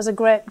as a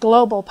great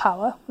global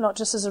power, not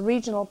just as a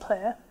regional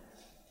player,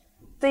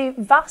 the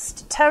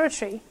vast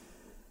territory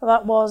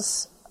that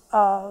was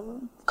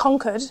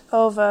conquered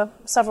over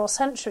several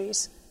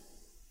centuries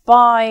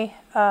by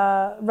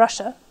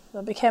Russia,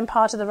 that became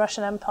part of the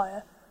Russian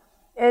Empire,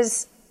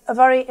 is a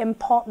very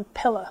important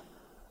pillar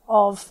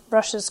of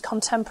Russia's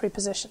contemporary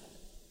position.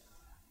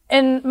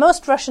 In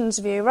most Russians'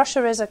 view,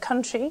 Russia is a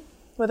country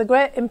with a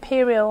great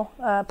imperial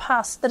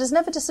past that has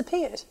never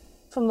disappeared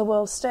from the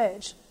world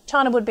stage.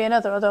 China would be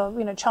another,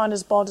 although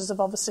China's borders have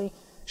obviously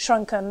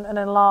shrunken and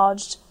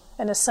enlarged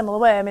in a similar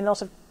way. I mean, a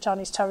lot of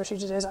Chinese territory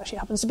today actually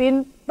happens to be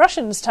in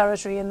Russians'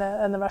 territory in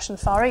the Russian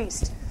Far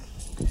East.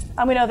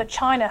 And we know that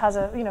China has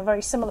a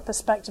very similar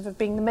perspective of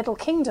being the Middle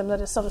Kingdom that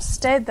has sort of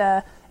stayed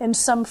there in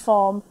some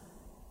form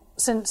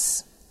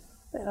since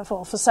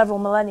for several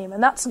millennium.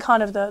 And that's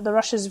kind of the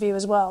Russia's view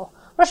as well.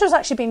 Russia has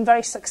actually been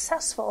very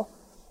successful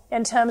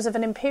in terms of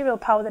an imperial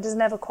power that has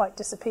never quite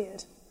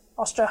disappeared.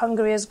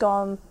 Austro-Hungary has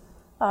gone,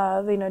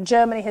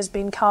 Germany has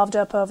been carved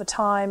up over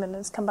time and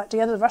has come back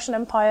together. The Russian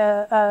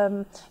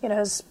Empire,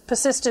 has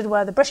persisted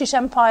where the British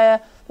Empire,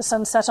 the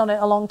sun set on it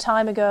a long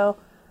time ago,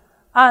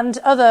 and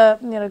other,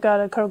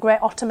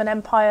 great Ottoman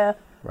Empire,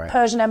 right.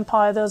 Persian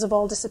Empire, those have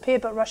all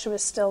disappeared, but Russia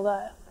is still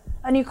there.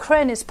 And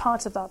Ukraine is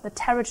part of that, the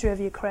territory of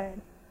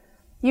Ukraine.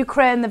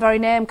 Ukraine, the very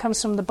name,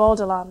 comes from the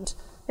borderland.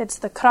 It's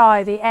the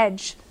krai, the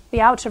edge,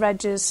 the outer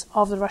edges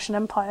of the Russian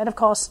Empire. And of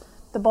course,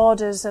 the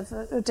borders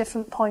of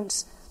different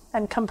points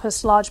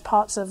encompass large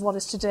parts of what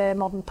is today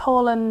modern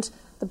Poland,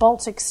 the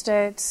Baltic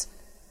states.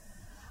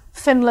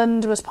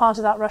 Finland was part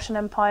of that Russian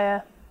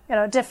Empire.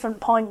 At different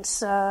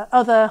points,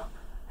 other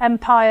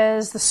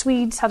empires. The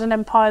Swedes had an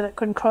empire that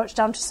could encroach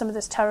down to some of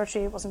this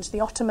territory. It wasn't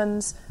the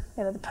Ottomans.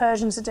 The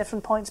Persians at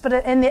different points. But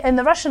in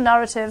the Russian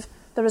narrative,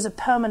 there is a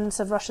permanence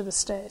of Russia the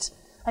state.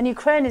 And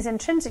Ukraine is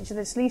intrinsic to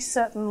this, at least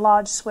certain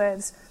large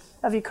swathes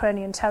of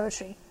Ukrainian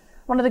territory.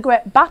 One of the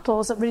great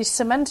battles that really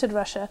cemented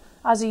Russia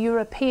as a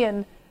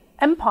European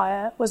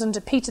empire was under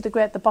Peter the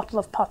Great, the Battle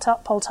of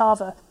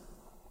Poltava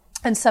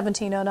in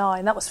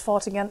 1709. That was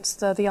fought against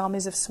the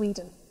armies of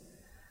Sweden.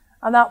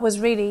 And that was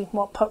really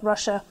what put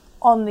Russia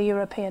on the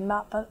European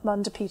map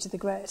under Peter the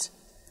Great.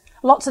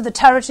 Lots of the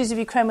territories of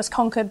Ukraine was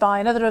conquered by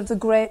another of the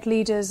great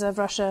leaders of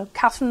Russia,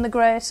 Catherine the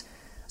Great.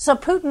 So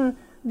Putin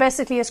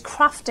basically is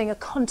crafting a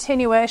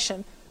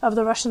continuation of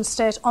the Russian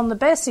state on the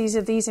basis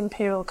of these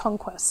imperial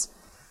conquests.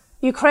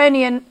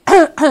 Ukrainian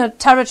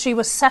territory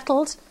was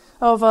settled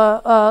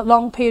over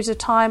long periods of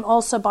time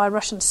also by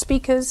Russian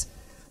speakers,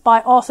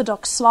 by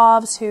Orthodox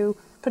Slavs who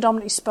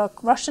predominantly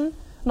spoke Russian,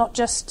 not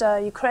just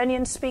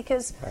Ukrainian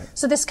speakers. Right.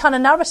 So this kind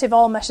of narrative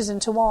all meshes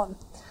into one.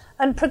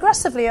 And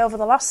progressively over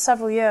the last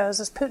several years,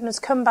 as Putin has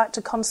come back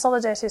to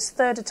consolidate his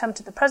third attempt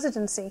at the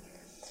presidency,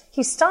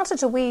 he started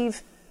to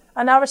weave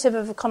a narrative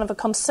of a kind of a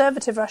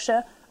conservative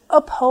Russia,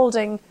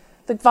 upholding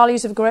the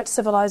values of great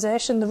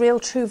civilization, the real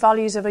true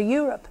values of a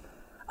Europe.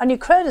 And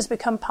Ukraine has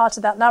become part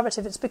of that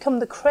narrative. It's become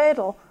the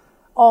cradle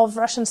of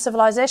Russian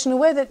civilization in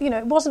a way that,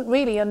 it wasn't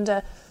really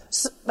under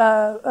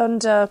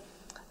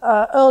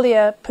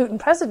earlier Putin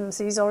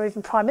presidencies or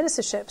even prime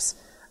ministerships,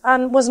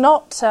 and was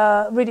not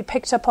really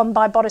picked up on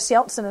by Boris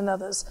Yeltsin and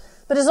others,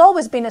 but has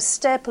always been a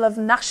staple of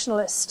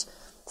nationalist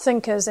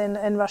thinkers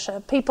in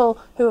Russia, people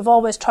who have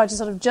always tried to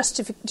sort of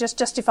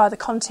justify the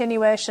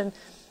continuation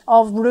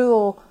of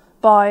rule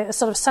by a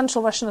sort of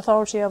central Russian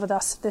authority over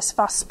this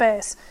vast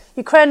space.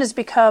 Ukraine has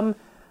become,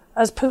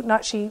 as Putin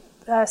actually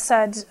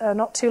said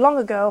not too long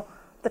ago,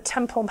 the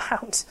Temple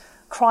Mount.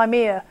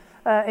 Crimea,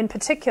 in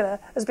particular,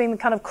 has been the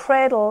kind of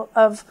cradle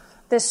of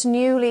this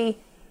newly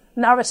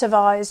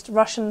narrativized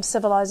Russian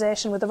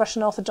civilization with the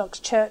Russian Orthodox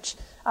Church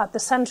at the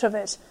center of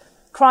it.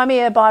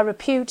 Crimea, by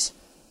repute,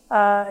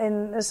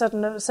 in a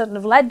certain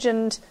of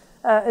legend,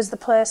 is the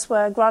place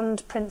where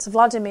Grand Prince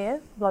Vladimir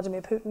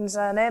Putin's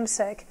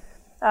namesake,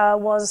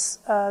 was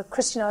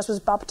Christianized, was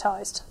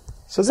baptized.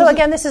 So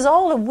again, this is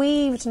all a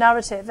weaved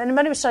narrative, and in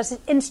many respects,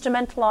 it's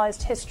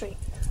instrumentalized history.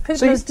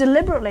 Putin has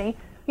deliberately,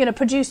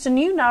 produced a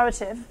new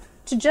narrative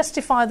to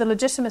justify the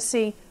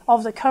legitimacy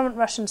of the current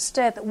Russian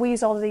state that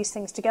weaves all of these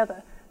things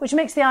together, which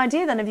makes the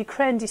idea then of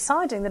Ukraine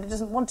deciding that it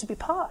doesn't want to be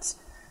part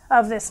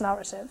of this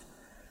narrative.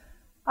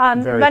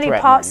 And many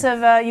parts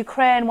of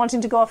Ukraine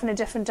wanting to go off in a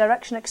different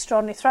direction,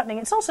 extraordinarily threatening.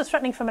 It's also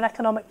threatening from an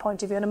economic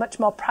point of view and a much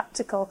more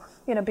practical,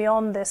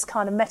 beyond this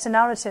kind of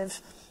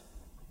meta-narrative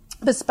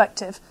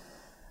perspective.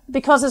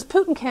 Because as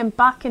Putin came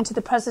back into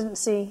the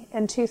presidency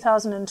in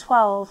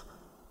 2012,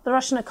 the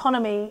Russian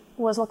economy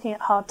was looking at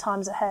hard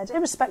times ahead.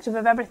 Irrespective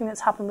of everything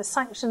that's happened with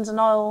sanctions and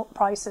oil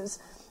prices,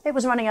 it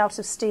was running out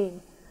of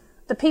steam.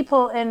 The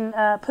people in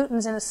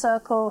Putin's inner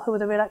circle, who were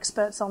the real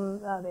experts on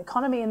the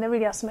economy, and there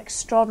really are some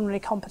extraordinarily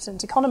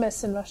competent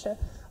economists in Russia,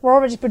 were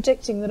already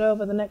predicting that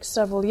over the next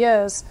several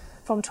years,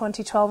 from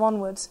 2012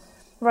 onwards,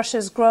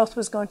 Russia's growth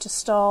was going to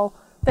stall.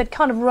 They'd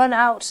kind of run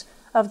out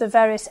of the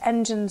various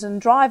engines and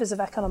drivers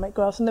of economic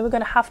growth, and they were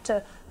going to have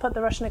to put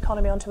the Russian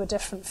economy onto a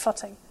different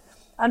footing.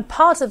 And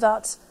part of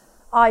that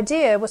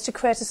idea was to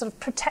create a sort of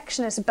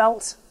protectionist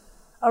belt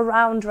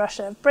around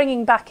Russia,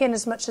 bringing back in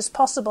as much as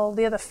possible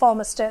the other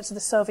former states of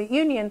the Soviet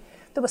Union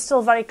that were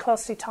still very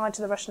closely tied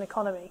to the Russian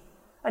economy.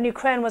 And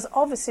Ukraine was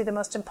obviously the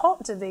most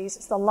important of these.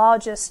 It's the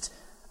largest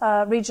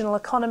regional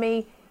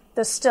economy.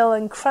 There's still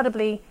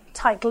incredibly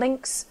tight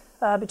links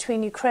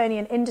between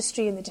Ukrainian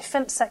industry and the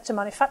defense sector,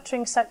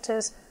 manufacturing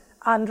sectors,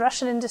 and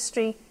Russian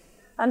industry.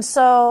 And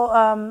so,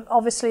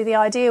 obviously, the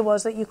idea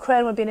was that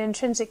Ukraine would be an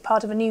intrinsic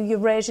part of a new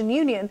Eurasian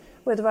Union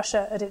with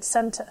Russia at its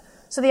centre.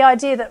 So the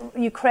idea that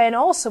Ukraine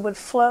also would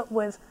flirt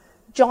with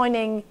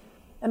joining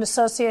an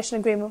association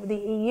agreement with the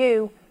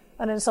EU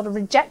and then sort of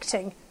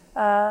rejecting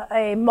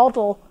a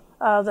model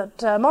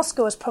that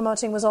Moscow was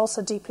promoting was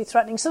also deeply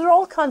threatening. So there are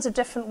all kinds of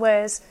different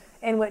ways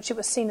in which it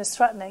was seen as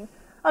threatening.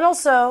 And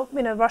also,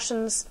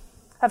 Russians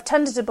have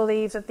tended to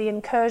believe that the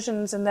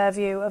incursions, in their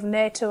view, of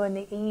NATO and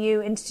the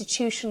EU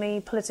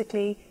institutionally,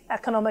 politically,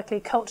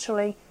 economically,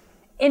 culturally,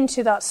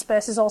 into that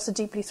space is also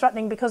deeply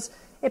threatening because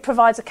it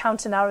provides a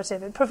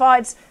counter-narrative. It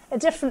provides a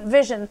different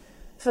vision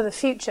for the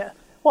future,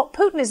 What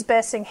Putin is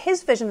basing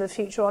his vision of the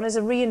future on is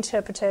a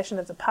reinterpretation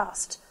of the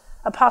past,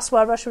 a past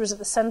where Russia is at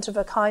the centre of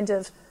a kind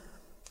of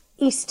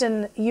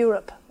Eastern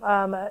Europe,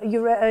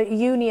 a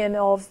union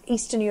of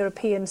Eastern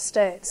European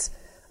states,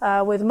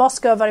 with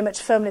Moscow very much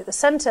firmly at the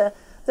centre,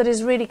 that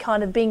is really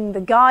kind of being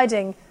the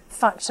guiding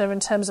factor in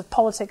terms of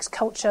politics,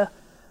 culture,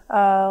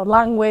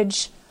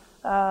 language,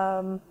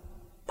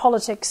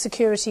 politics,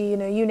 security,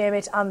 you name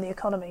it, and the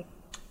economy.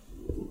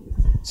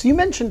 So you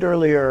mentioned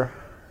earlier,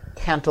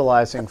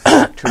 tantalizing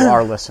fact to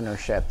our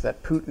listenership,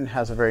 that Putin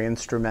has a very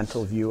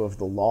instrumental view of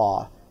the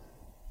law.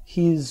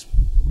 He's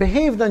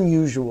behaved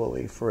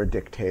unusually for a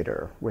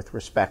dictator with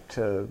respect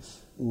to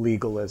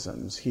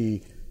legalisms.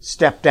 He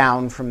stepped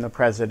down from the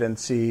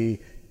presidency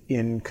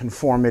in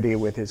conformity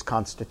with his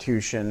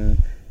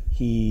constitution.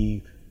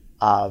 He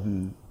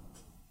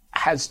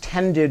has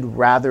tended,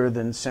 rather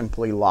than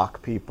simply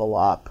lock people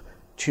up,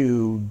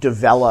 to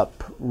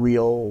develop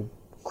real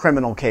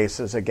criminal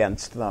cases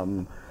against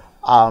them.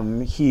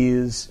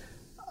 He's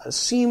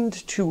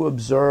seemed to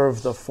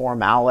observe the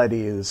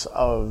formalities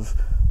of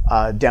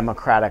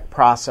democratic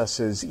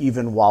processes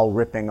even while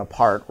ripping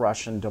apart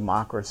Russian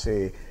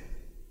democracy.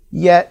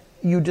 Yet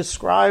you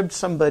described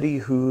somebody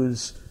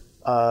who's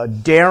a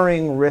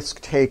daring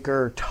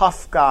risk-taker,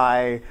 tough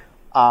guy,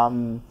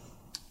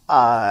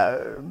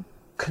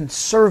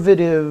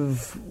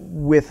 conservative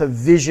with a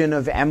vision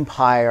of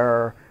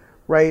empire,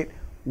 right?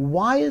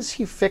 Why is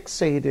he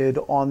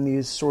fixated on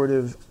these sort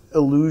of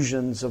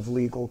illusions of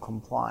legal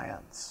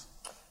compliance?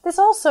 This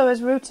also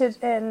is rooted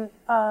in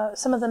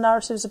some of the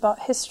narratives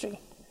about history,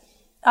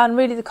 and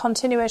really the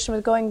continuation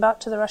with going back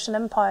to the Russian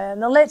Empire. In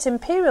the late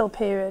imperial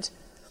period,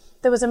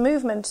 there was a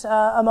movement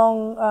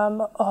among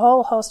a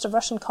whole host of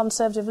Russian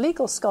conservative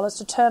legal scholars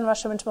to turn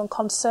Russia into a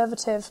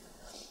conservative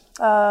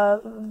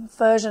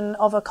version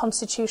of a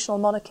constitutional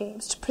monarchy. It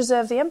was to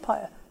preserve the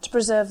empire, to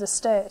preserve the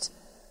state.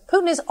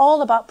 Putin is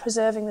all about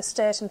preserving the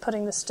state and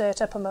putting the state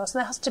uppermost,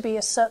 and there has to be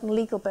a certain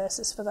legal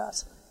basis for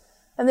that.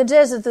 In the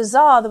days of the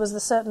Tsar, there was a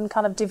certain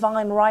kind of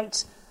divine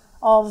right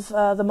of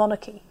the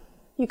monarchy.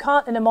 You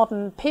can't, in a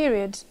modern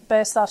period,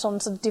 base that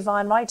on some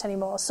divine right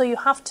anymore. So you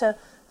have to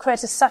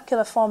create a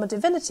secular form of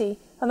divinity,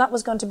 and that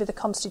was going to be the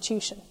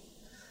constitution.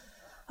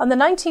 And the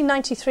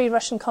 1993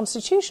 Russian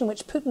constitution,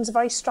 which Putin's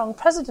very strong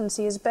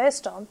presidency is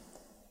based on,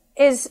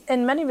 is,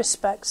 in many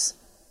respects,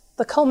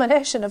 the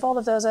culmination of all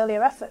of those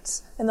earlier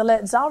efforts in the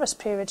late Tsarist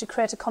period to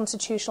create a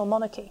constitutional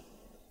monarchy.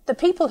 The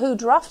people who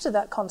drafted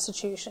that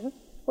constitution,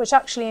 which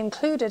actually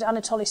included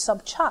Anatoly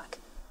Sobchak,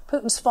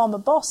 Putin's former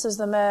boss as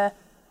the mayor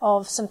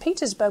of St.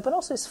 Petersburg, but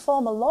also his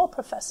former law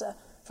professor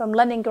from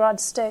Leningrad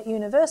State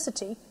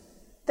University,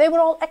 they were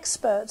all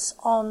experts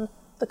on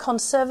the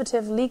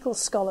conservative legal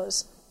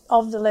scholars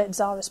of the late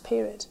Tsarist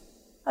period.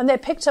 And they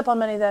picked up on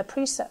many of their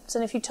precepts.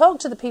 And if you talk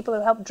to the people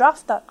who helped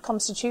draft that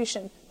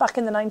constitution back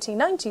in the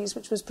 1990s,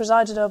 which was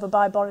presided over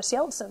by Boris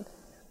Yeltsin,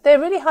 they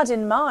really had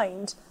in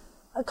mind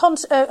a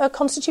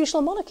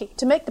constitutional monarchy,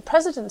 to make the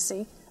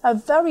presidency a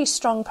very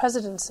strong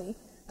presidency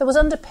that was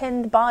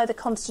underpinned by the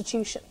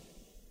constitution,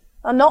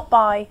 and not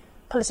by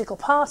political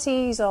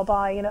parties or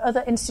by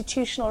other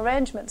institutional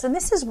arrangements. And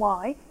this is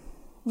why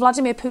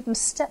Vladimir Putin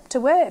stepped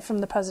away from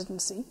the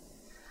presidency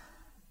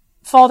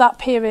for that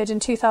period in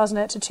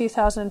 2008 to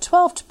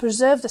 2012 to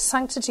preserve the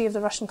sanctity of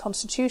the Russian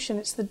constitution.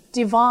 It's the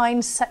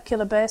divine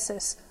secular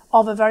basis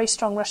of a very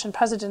strong Russian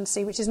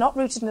presidency, which is not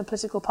rooted in a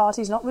political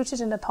party, is not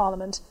rooted in a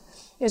parliament,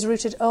 is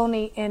rooted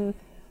only in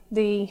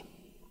the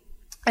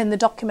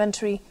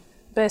documentary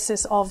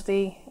basis of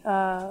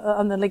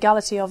on the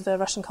legality of the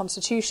Russian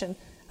constitution,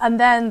 and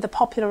then the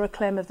popular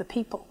acclaim of the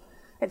people.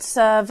 It's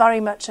very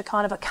much a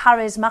kind of a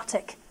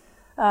charismatic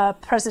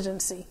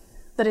presidency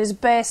that is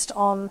based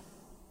on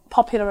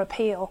popular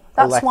appeal.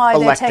 That's why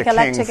they take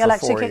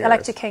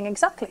elected king.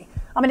 Exactly.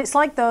 I mean, it's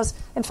like those.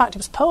 In fact, it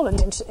was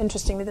Poland,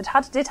 interestingly,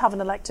 that did have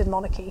an elected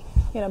monarchy.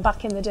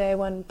 Back in the day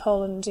when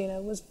Poland,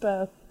 was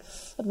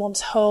at once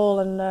whole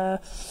and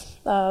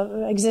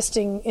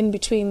existing in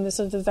between the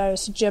sort of the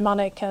various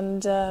Germanic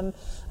and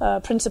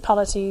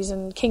principalities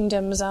and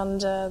kingdoms and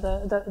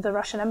the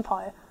Russian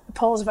Empire. The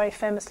Poles very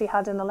famously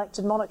had an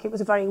elected monarchy. It was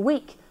very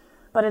weak,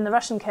 but in the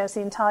Russian case, the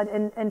entire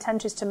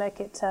intent is to make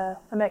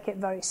it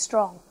very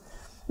strong.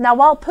 Now,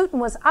 while Putin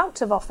was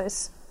out of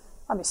office,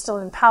 still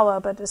in power,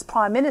 but as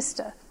prime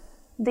minister,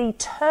 the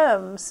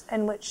terms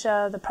in which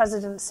the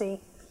presidency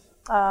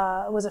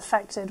was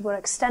affected were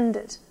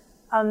extended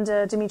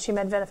under Dmitry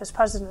Medvedev as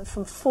president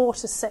from 4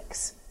 to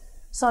 6.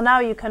 So now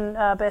you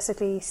can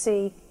basically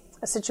see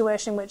a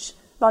situation in which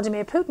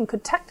Vladimir Putin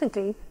could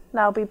technically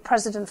now be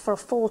president for a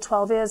full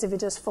 12 years if he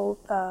does full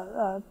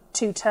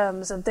 2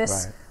 terms of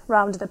this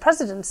round of the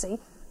presidency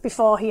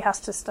before he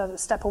has to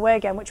step away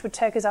again, which would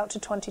take us out to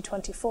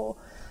 2024.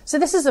 So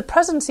this is a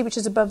presidency which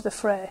is above the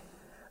fray.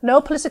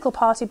 No political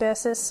party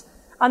basis,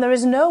 and there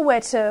is no way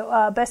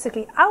to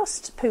basically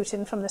oust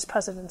Putin from this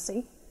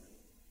presidency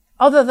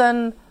other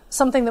than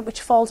something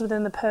which falls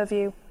within the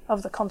purview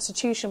of the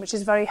constitution, which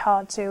is very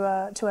hard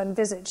to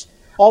envisage.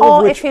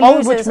 If he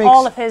loses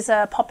all of his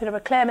popular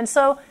acclaim. And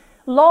so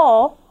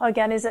law,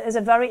 again, is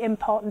a very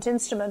important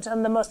instrument,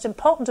 and the most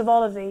important of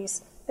all of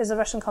these is the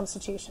Russian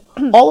constitution.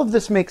 All of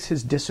this makes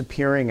his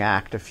disappearing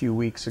act a few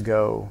weeks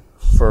ago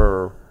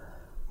for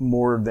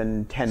more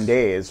than 10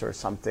 days or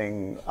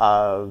something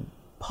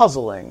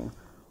puzzling.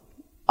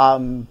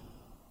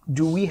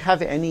 Do we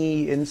have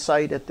any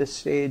insight at this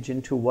stage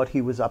into what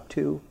he was up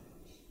to?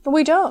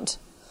 We don't.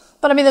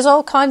 But I mean, there's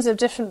all kinds of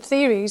different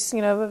theories,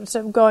 you know,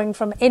 sort of going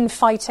from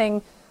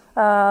infighting,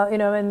 you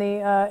know, in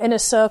the inner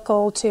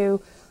circle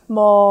to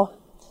more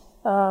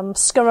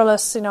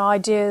scurrilous, you know,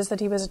 ideas that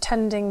he was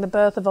attending the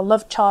birth of a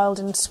love child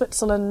in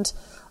Switzerland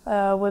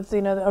with,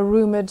 you know, a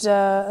rumoured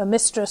a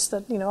mistress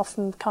that, you know,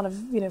 often kind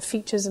of, you know,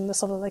 features in the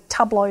sort of like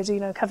tabloid,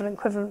 you know,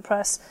 equivalent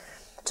press.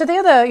 To the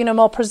other, you know,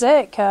 more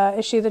prosaic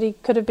issue that he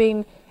could have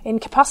been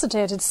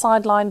incapacitated,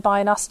 sidelined by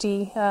a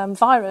nasty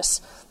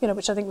virus, you know,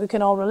 which I think we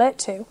can all relate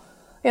to.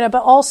 You know,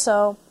 but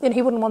also, you know,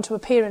 he wouldn't want to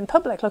appear in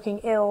public looking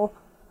ill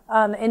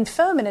and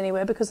infirm in any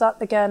way, because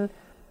that, again,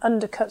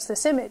 undercuts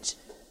this image.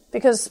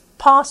 Because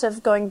part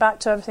of going back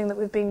to everything that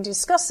we've been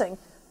discussing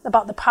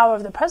about the power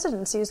of the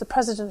presidency is the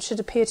president should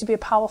appear to be a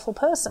powerful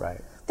person.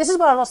 Right. This is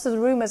where lots of the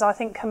rumours, I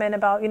think, come in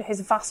about, you know, his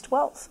vast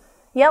wealth.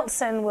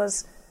 Yeltsin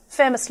was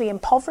famously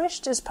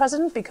impoverished as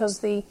president because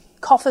the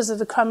coffers of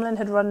the Kremlin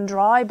had run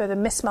dry by the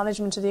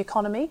mismanagement of the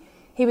economy.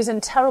 He was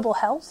in terrible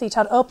health. He'd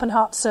had open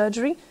heart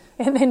surgery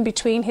in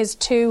between his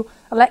two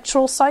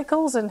electoral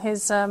cycles and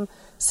his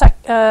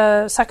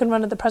second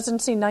run of the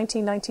presidency in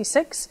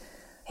 1996.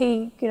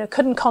 He, you know,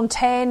 couldn't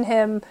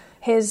contain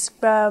his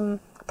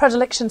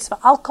predilections for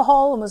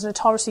alcohol and was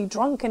notoriously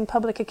drunk in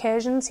public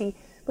occasions. He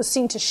was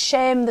seen to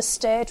shame the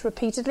state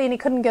repeatedly, and he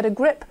couldn't get a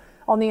grip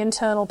on the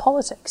internal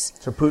politics.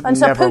 So Putin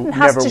Putin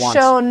has to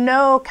show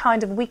no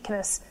kind of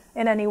weakness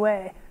in any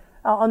way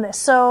on this.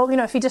 So, you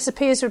know, if he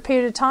disappears for a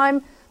period of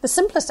time, the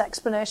simplest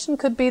explanation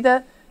could be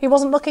that he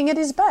wasn't looking at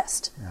his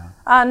best. Yeah.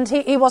 And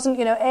he wasn't,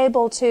 you know,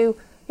 able to,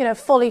 you know,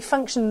 fully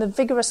function in the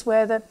vigorous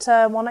way that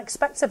one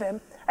expects of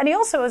him. And he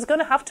also is going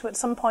to have to, at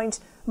some point,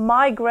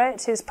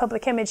 migrate his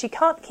public image. He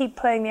can't keep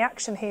playing the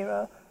action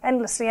hero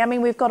endlessly. I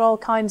mean, we've got all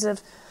kinds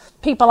of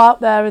people out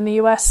there in the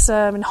US,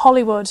 in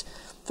Hollywood,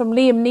 from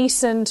Liam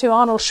Neeson to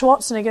Arnold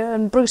Schwarzenegger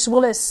and Bruce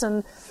Willis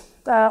and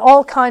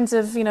all kinds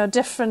of, you know,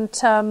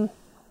 different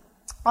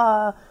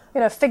you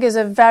know, figures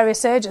of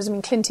various ages. I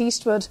mean, Clint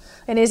Eastwood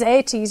in his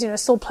 80s, you know,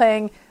 still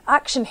playing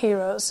action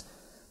heroes.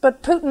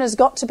 But Putin has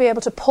got to be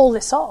able to pull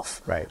this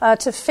off, right,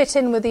 to fit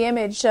in with the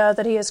image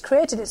that he has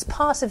created. It's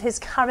part of his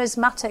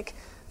charismatic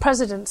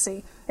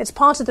presidency. It's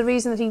part of the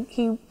reason that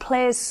he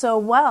plays so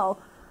well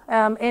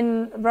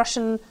in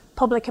Russian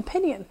public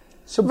opinion.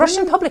 So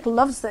Russian public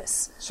loves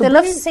this. They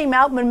love to see him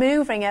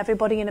outmaneuvering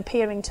everybody and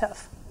appearing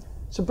tough.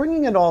 So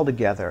bringing it all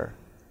together,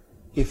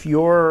 if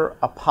you're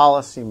a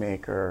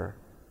policymaker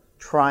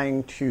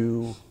trying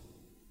to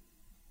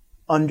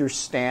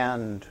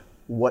understand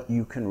what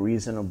you can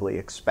reasonably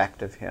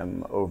expect of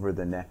him over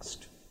the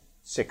next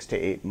 6 to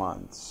 8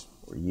 months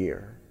or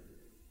year,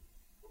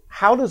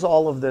 how does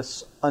all of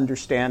this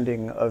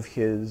understanding of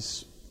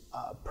his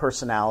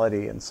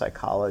personality and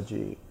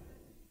psychology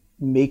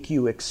make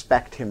you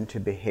expect him to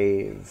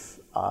behave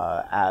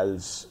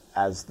as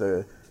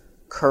the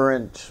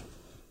current,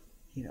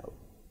 you know,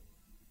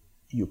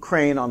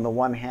 Ukraine on the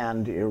one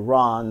hand,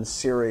 Iran,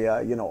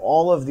 Syria, you know,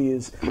 all of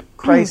these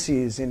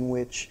crises in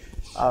which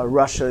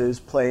Russia is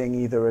playing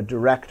either a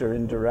direct or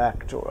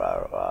indirect or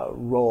a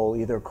role,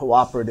 either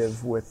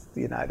cooperative with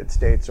the United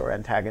States or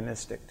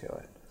antagonistic to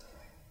it?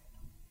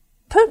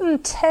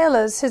 Putin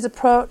tailors his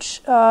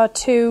approach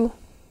to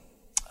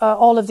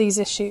all of these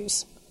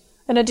issues,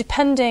 and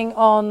depending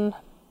on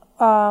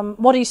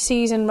what he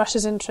sees in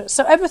Russia's interests.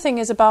 So everything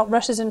is about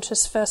Russia's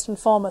interests first and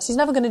foremost. He's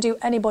never going to do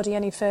anybody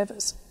any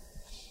favours.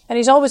 And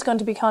he's always going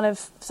to be kind of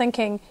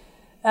thinking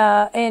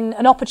in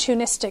an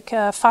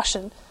opportunistic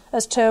fashion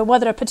as to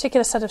whether a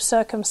particular set of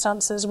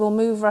circumstances will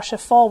move Russia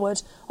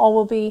forward or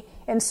will be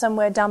in some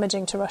way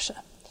damaging to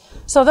Russia.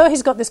 So although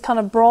he's got this kind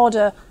of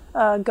broader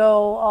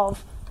goal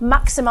of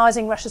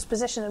maximising Russia's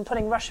position and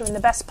putting Russia in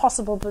the best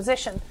possible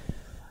position,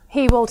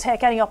 he will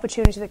take any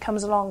opportunity that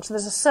comes along. So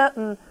there's a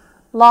certain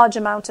large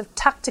amount of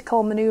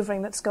tactical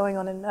manoeuvring that's going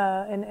on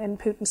in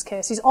Putin's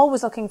case. He's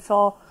always looking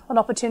for an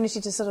opportunity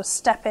to sort of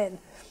step in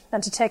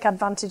and to take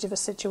advantage of a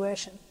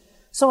situation.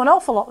 So an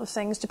awful lot of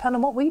things depend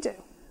on what we do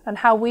and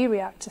how we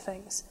react to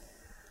things.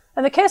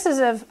 In the cases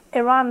of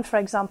Iran, for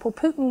example,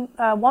 Putin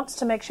wants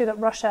to make sure that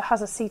Russia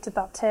has a seat at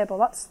that table.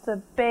 That's the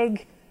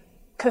big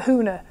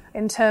kahuna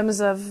in terms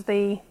of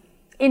the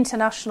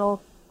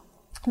international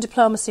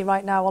diplomacy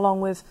right now,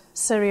 along with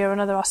Syria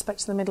and other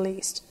aspects of the Middle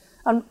East.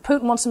 And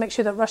Putin wants to make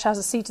sure that Russia has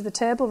a seat at the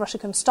table, Russia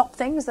can stop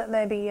things that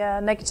may be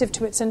negative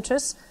to its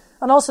interests,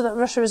 and also that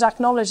Russia is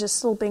acknowledged as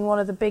still being one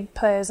of the big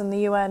players in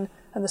the UN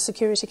and the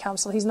Security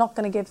Council. He's not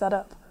going to give that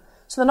up.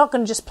 So they're not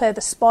going to just play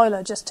the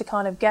spoiler just to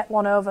kind of get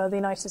one over the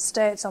United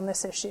States on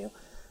this issue,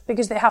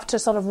 because they have to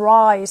sort of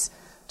rise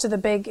to the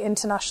big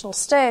international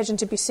stage and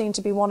to be seen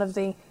to be one of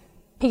the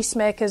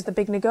peacemakers, the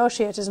big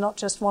negotiators, not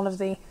just one of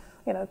the,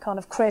 you know, kind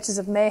of creators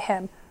of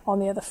mayhem on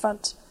the other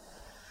front.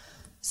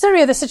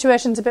 Syria, the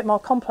situation's a bit more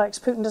complex.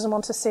 Putin doesn't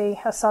want to see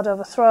Assad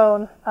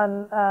overthrown,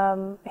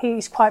 and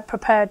he's quite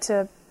prepared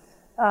to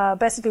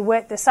basically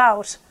wait this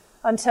out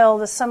until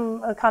there's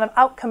some kind of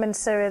outcome in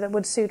Syria that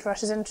would suit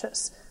Russia's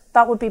interests.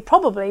 That would be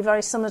probably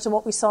very similar to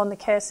what we saw in the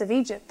case of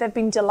Egypt. They've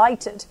been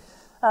delighted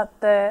at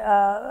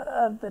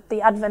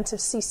the advent of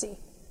Sisi.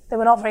 They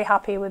were not very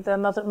happy with the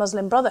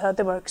Muslim Brotherhood.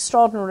 They were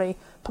extraordinarily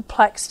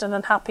perplexed and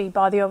unhappy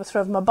by the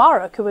overthrow of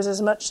Mubarak, who was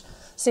as much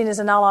seen as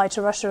an ally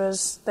to Russia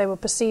as they were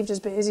perceived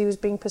as he was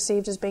being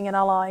perceived as being an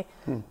ally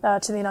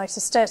to the United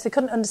States. They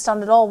couldn't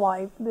understand at all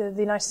why the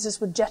United States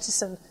would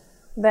jettison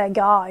their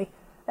guy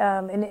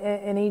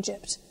in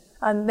Egypt.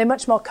 And they're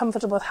much more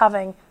comfortable with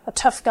having a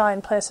tough guy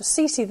in place of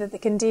Sisi that they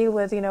can deal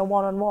with,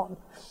 one-on-one.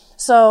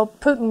 So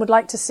Putin would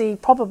like to see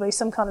probably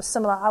some kind of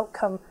similar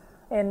outcome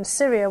in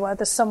Syria, where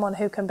there's someone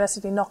who can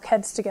basically knock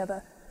heads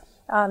together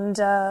and,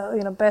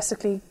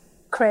 basically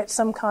create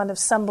some kind of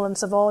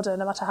semblance of order,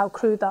 no matter how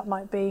crude that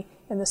might be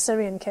in the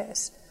Syrian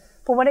case.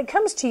 But when it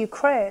comes to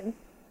Ukraine,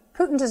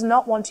 Putin does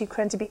not want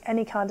Ukraine to be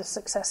any kind of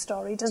success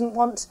story. He doesn't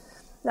want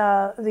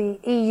the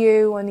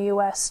EU and the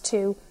US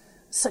to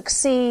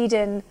succeed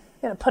in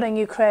putting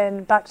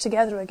Ukraine back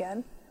together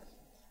again.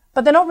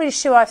 But they're not really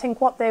sure, I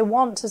think, what they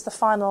want as the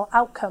final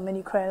outcome in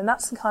Ukraine, and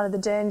that's the kind of the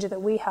danger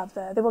that we have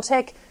there. They will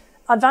take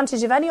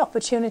advantage of any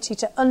opportunity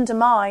to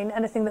undermine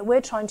anything that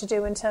we're trying to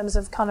do in terms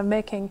of kind of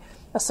making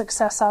a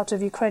success out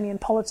of Ukrainian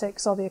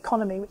politics or the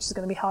economy, which is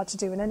going to be hard to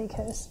do in any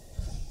case.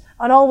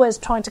 And always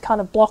trying to kind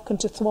of block and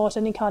to thwart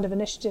any kind of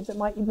initiative that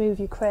might move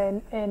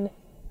Ukraine in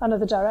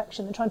another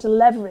direction, and trying to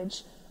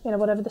leverage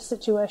whatever the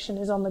situation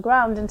is on the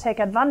ground and take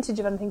advantage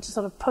of anything to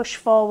sort of push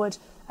forward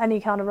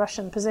any kind of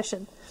Russian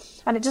position.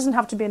 And it doesn't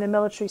have to be in a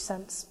military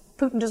sense.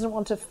 Putin doesn't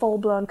want a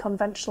full-blown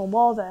conventional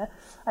war there,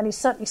 and he's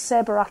certainly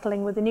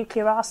saber-rattling with the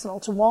nuclear arsenal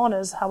to warn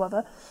us,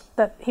 however,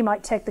 that he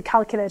might take the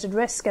calculated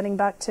risk, getting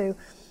back to,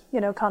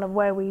 kind of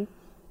where we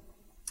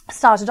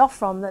started off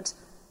from, that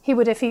he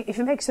would, if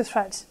he makes a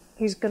threat,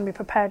 he's going to be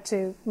prepared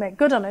to make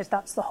good on it.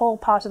 That's the whole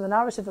part of the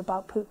narrative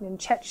about Putin in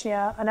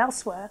Chechnya and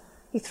elsewhere.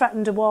 He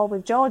threatened a war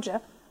with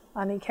Georgia,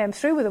 and he came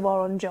through with a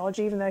war on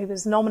Georgia, even though he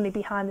was nominally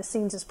behind the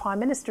scenes as Prime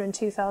Minister in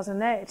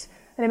 2008.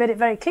 And he made it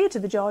very clear to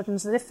the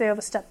Georgians that if they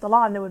overstepped the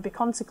line, there would be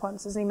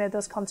consequences, and he made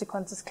those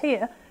consequences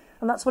clear.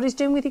 And that's what he's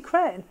doing with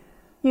Ukraine.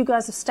 You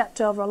guys have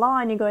stepped over a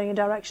line, you're going in a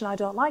direction I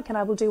don't like, and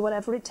I will do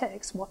whatever it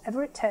takes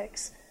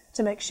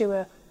to make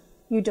sure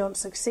you don't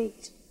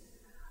succeed.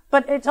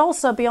 But it's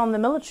also beyond the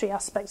military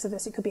aspects of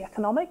this. It could be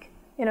economic.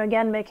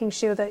 Again, making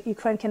sure that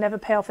Ukraine can never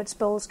pay off its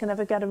bills, can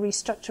never get a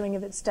restructuring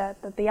of its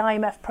debt, that the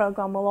IMF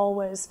program will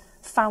always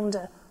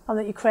founder, and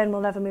that Ukraine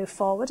will never move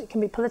forward. It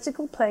can be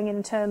political, playing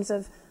in terms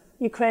of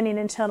Ukrainian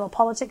internal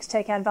politics,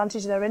 taking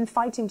advantage of their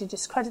infighting to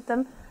discredit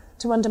them,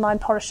 to undermine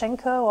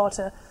Poroshenko, or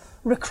to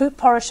recruit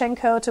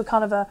Poroshenko to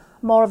kind of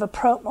more of a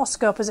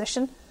pro-Moscow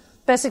position,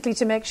 basically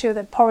to make sure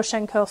that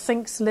Poroshenko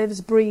thinks, lives,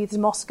 breathes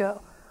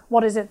Moscow.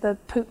 What is it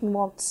that Putin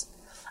wants?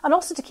 And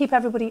also to keep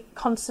everybody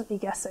constantly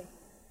guessing.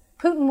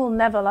 Putin will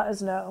never let us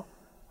know.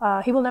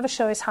 He will never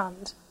show his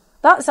hand.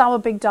 That's our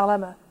big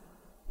dilemma.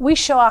 We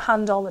show our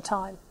hand all the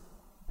time.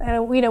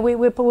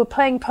 We're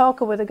playing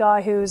poker with a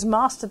guy who's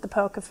mastered the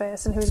poker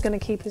face and who's going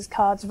to keep his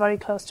cards very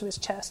close to his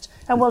chest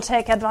and will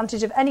take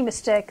advantage of any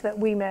mistake that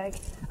we make.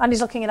 And he's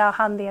looking at our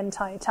hand the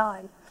entire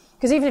time.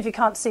 Because even if you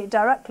can't see it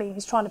directly,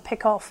 he's trying to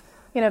pick off,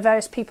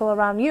 various people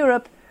around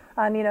Europe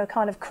and,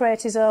 kind of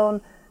create his own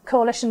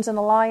coalitions and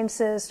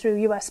alliances through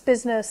US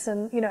business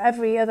and,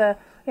 every other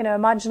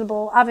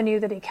imaginable avenue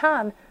that he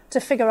can to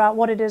figure out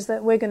what it is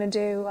that we're going to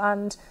do.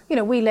 And,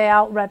 we lay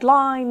out red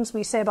lines,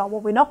 we say about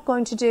what we're not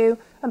going to do,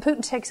 and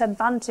Putin takes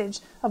advantage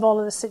of all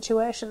of the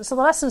situations. So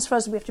the lessons for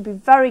us, we have to be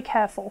very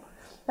careful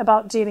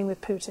about dealing with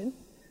Putin,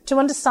 to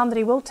understand that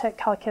he will take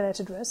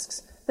calculated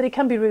risks, that he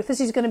can be ruthless,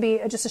 he's going to be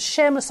just a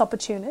shameless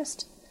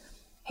opportunist.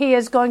 He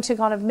is going to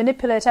kind of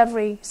manipulate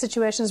every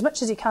situation as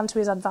much as he can to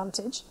his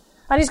advantage,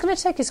 and he's going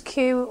to take his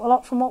cue a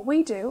lot from what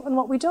we do and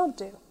what we don't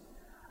do.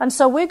 And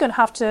so we're going to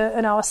have to,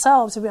 in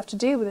ourselves, if we have to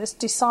deal with this,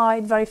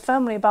 decide very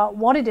firmly about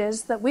what it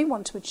is that we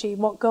want to achieve,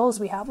 what goals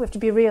we have. We have to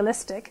be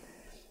realistic.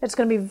 It's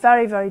going to be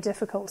very, very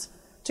difficult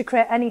to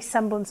create any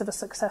semblance of a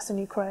success in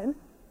Ukraine.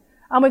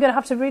 And we're going to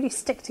have to really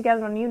stick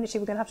together on unity.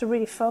 We're going to have to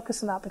really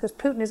focus on that, because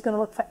Putin is going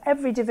to look for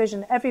every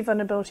division, every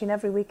vulnerability and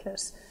every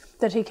weakness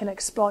that he can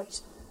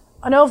exploit.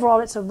 And overall,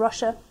 it's a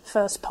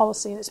Russia-first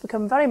policy, and it's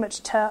become very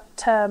much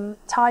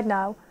tied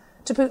now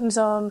to Putin's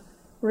own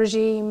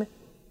regime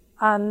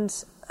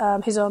and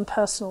his own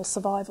personal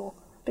survival,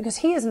 because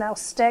he has now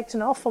staked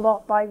an awful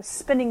lot by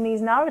spinning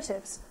these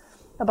narratives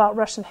about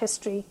Russian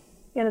history,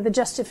 the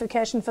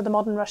justification for the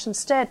modern Russian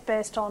state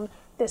based on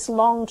this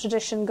long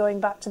tradition going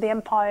back to the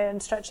empire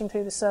and stretching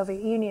through the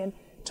Soviet Union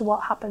to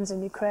what happens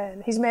in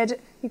Ukraine. He's made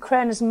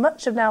Ukraine as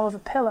much of now of a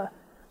pillar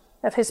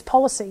of his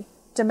policy,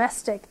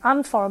 domestic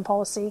and foreign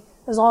policy,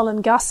 as oil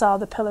and gas are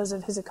the pillars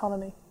of his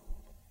economy.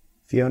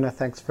 Fiona,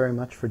 thanks very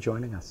much for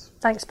joining us.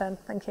 Thanks, Ben.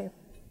 Thank you.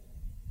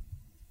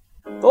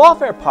 The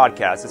Lawfare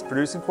podcast is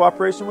produced in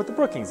cooperation with the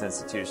Brookings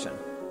Institution.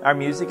 Our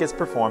music is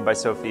performed by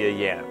Sophia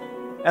Yan.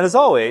 And as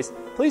always,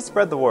 please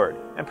spread the word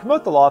and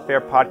promote the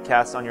Lawfare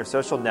podcast on your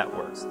social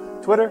networks,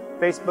 Twitter,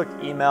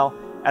 Facebook, email,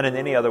 and in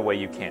any other way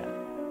you can.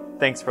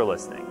 Thanks for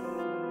listening.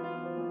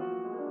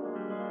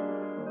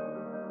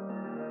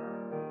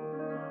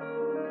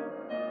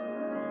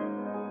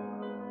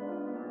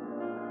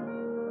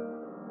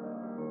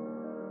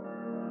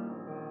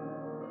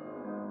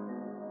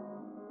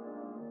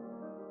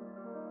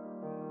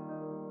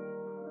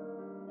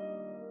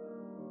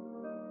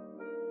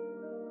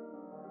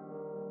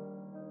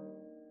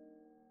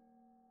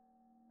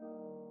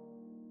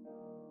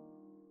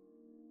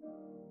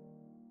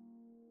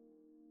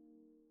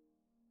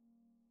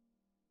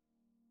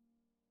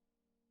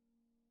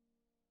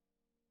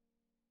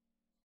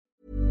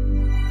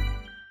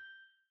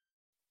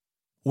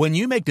 When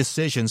you make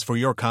decisions for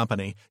your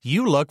company,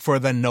 you look for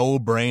the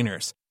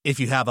no-brainers.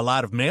 If you have a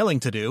lot of mailing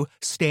to do,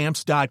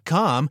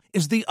 Stamps.com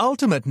is the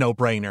ultimate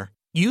no-brainer.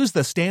 Use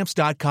the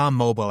Stamps.com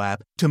mobile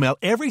app to mail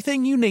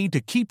everything you need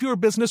to keep your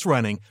business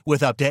running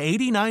with up to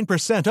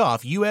 89%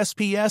 off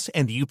USPS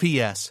and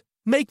UPS.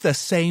 Make the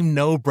same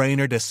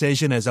no-brainer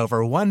decision as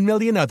over 1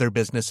 million other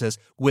businesses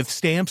with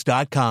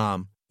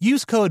Stamps.com.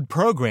 Use code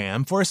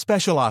PROGRAM for a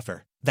special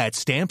offer. That's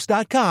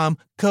Stamps.com,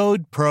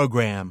 code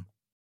PROGRAM.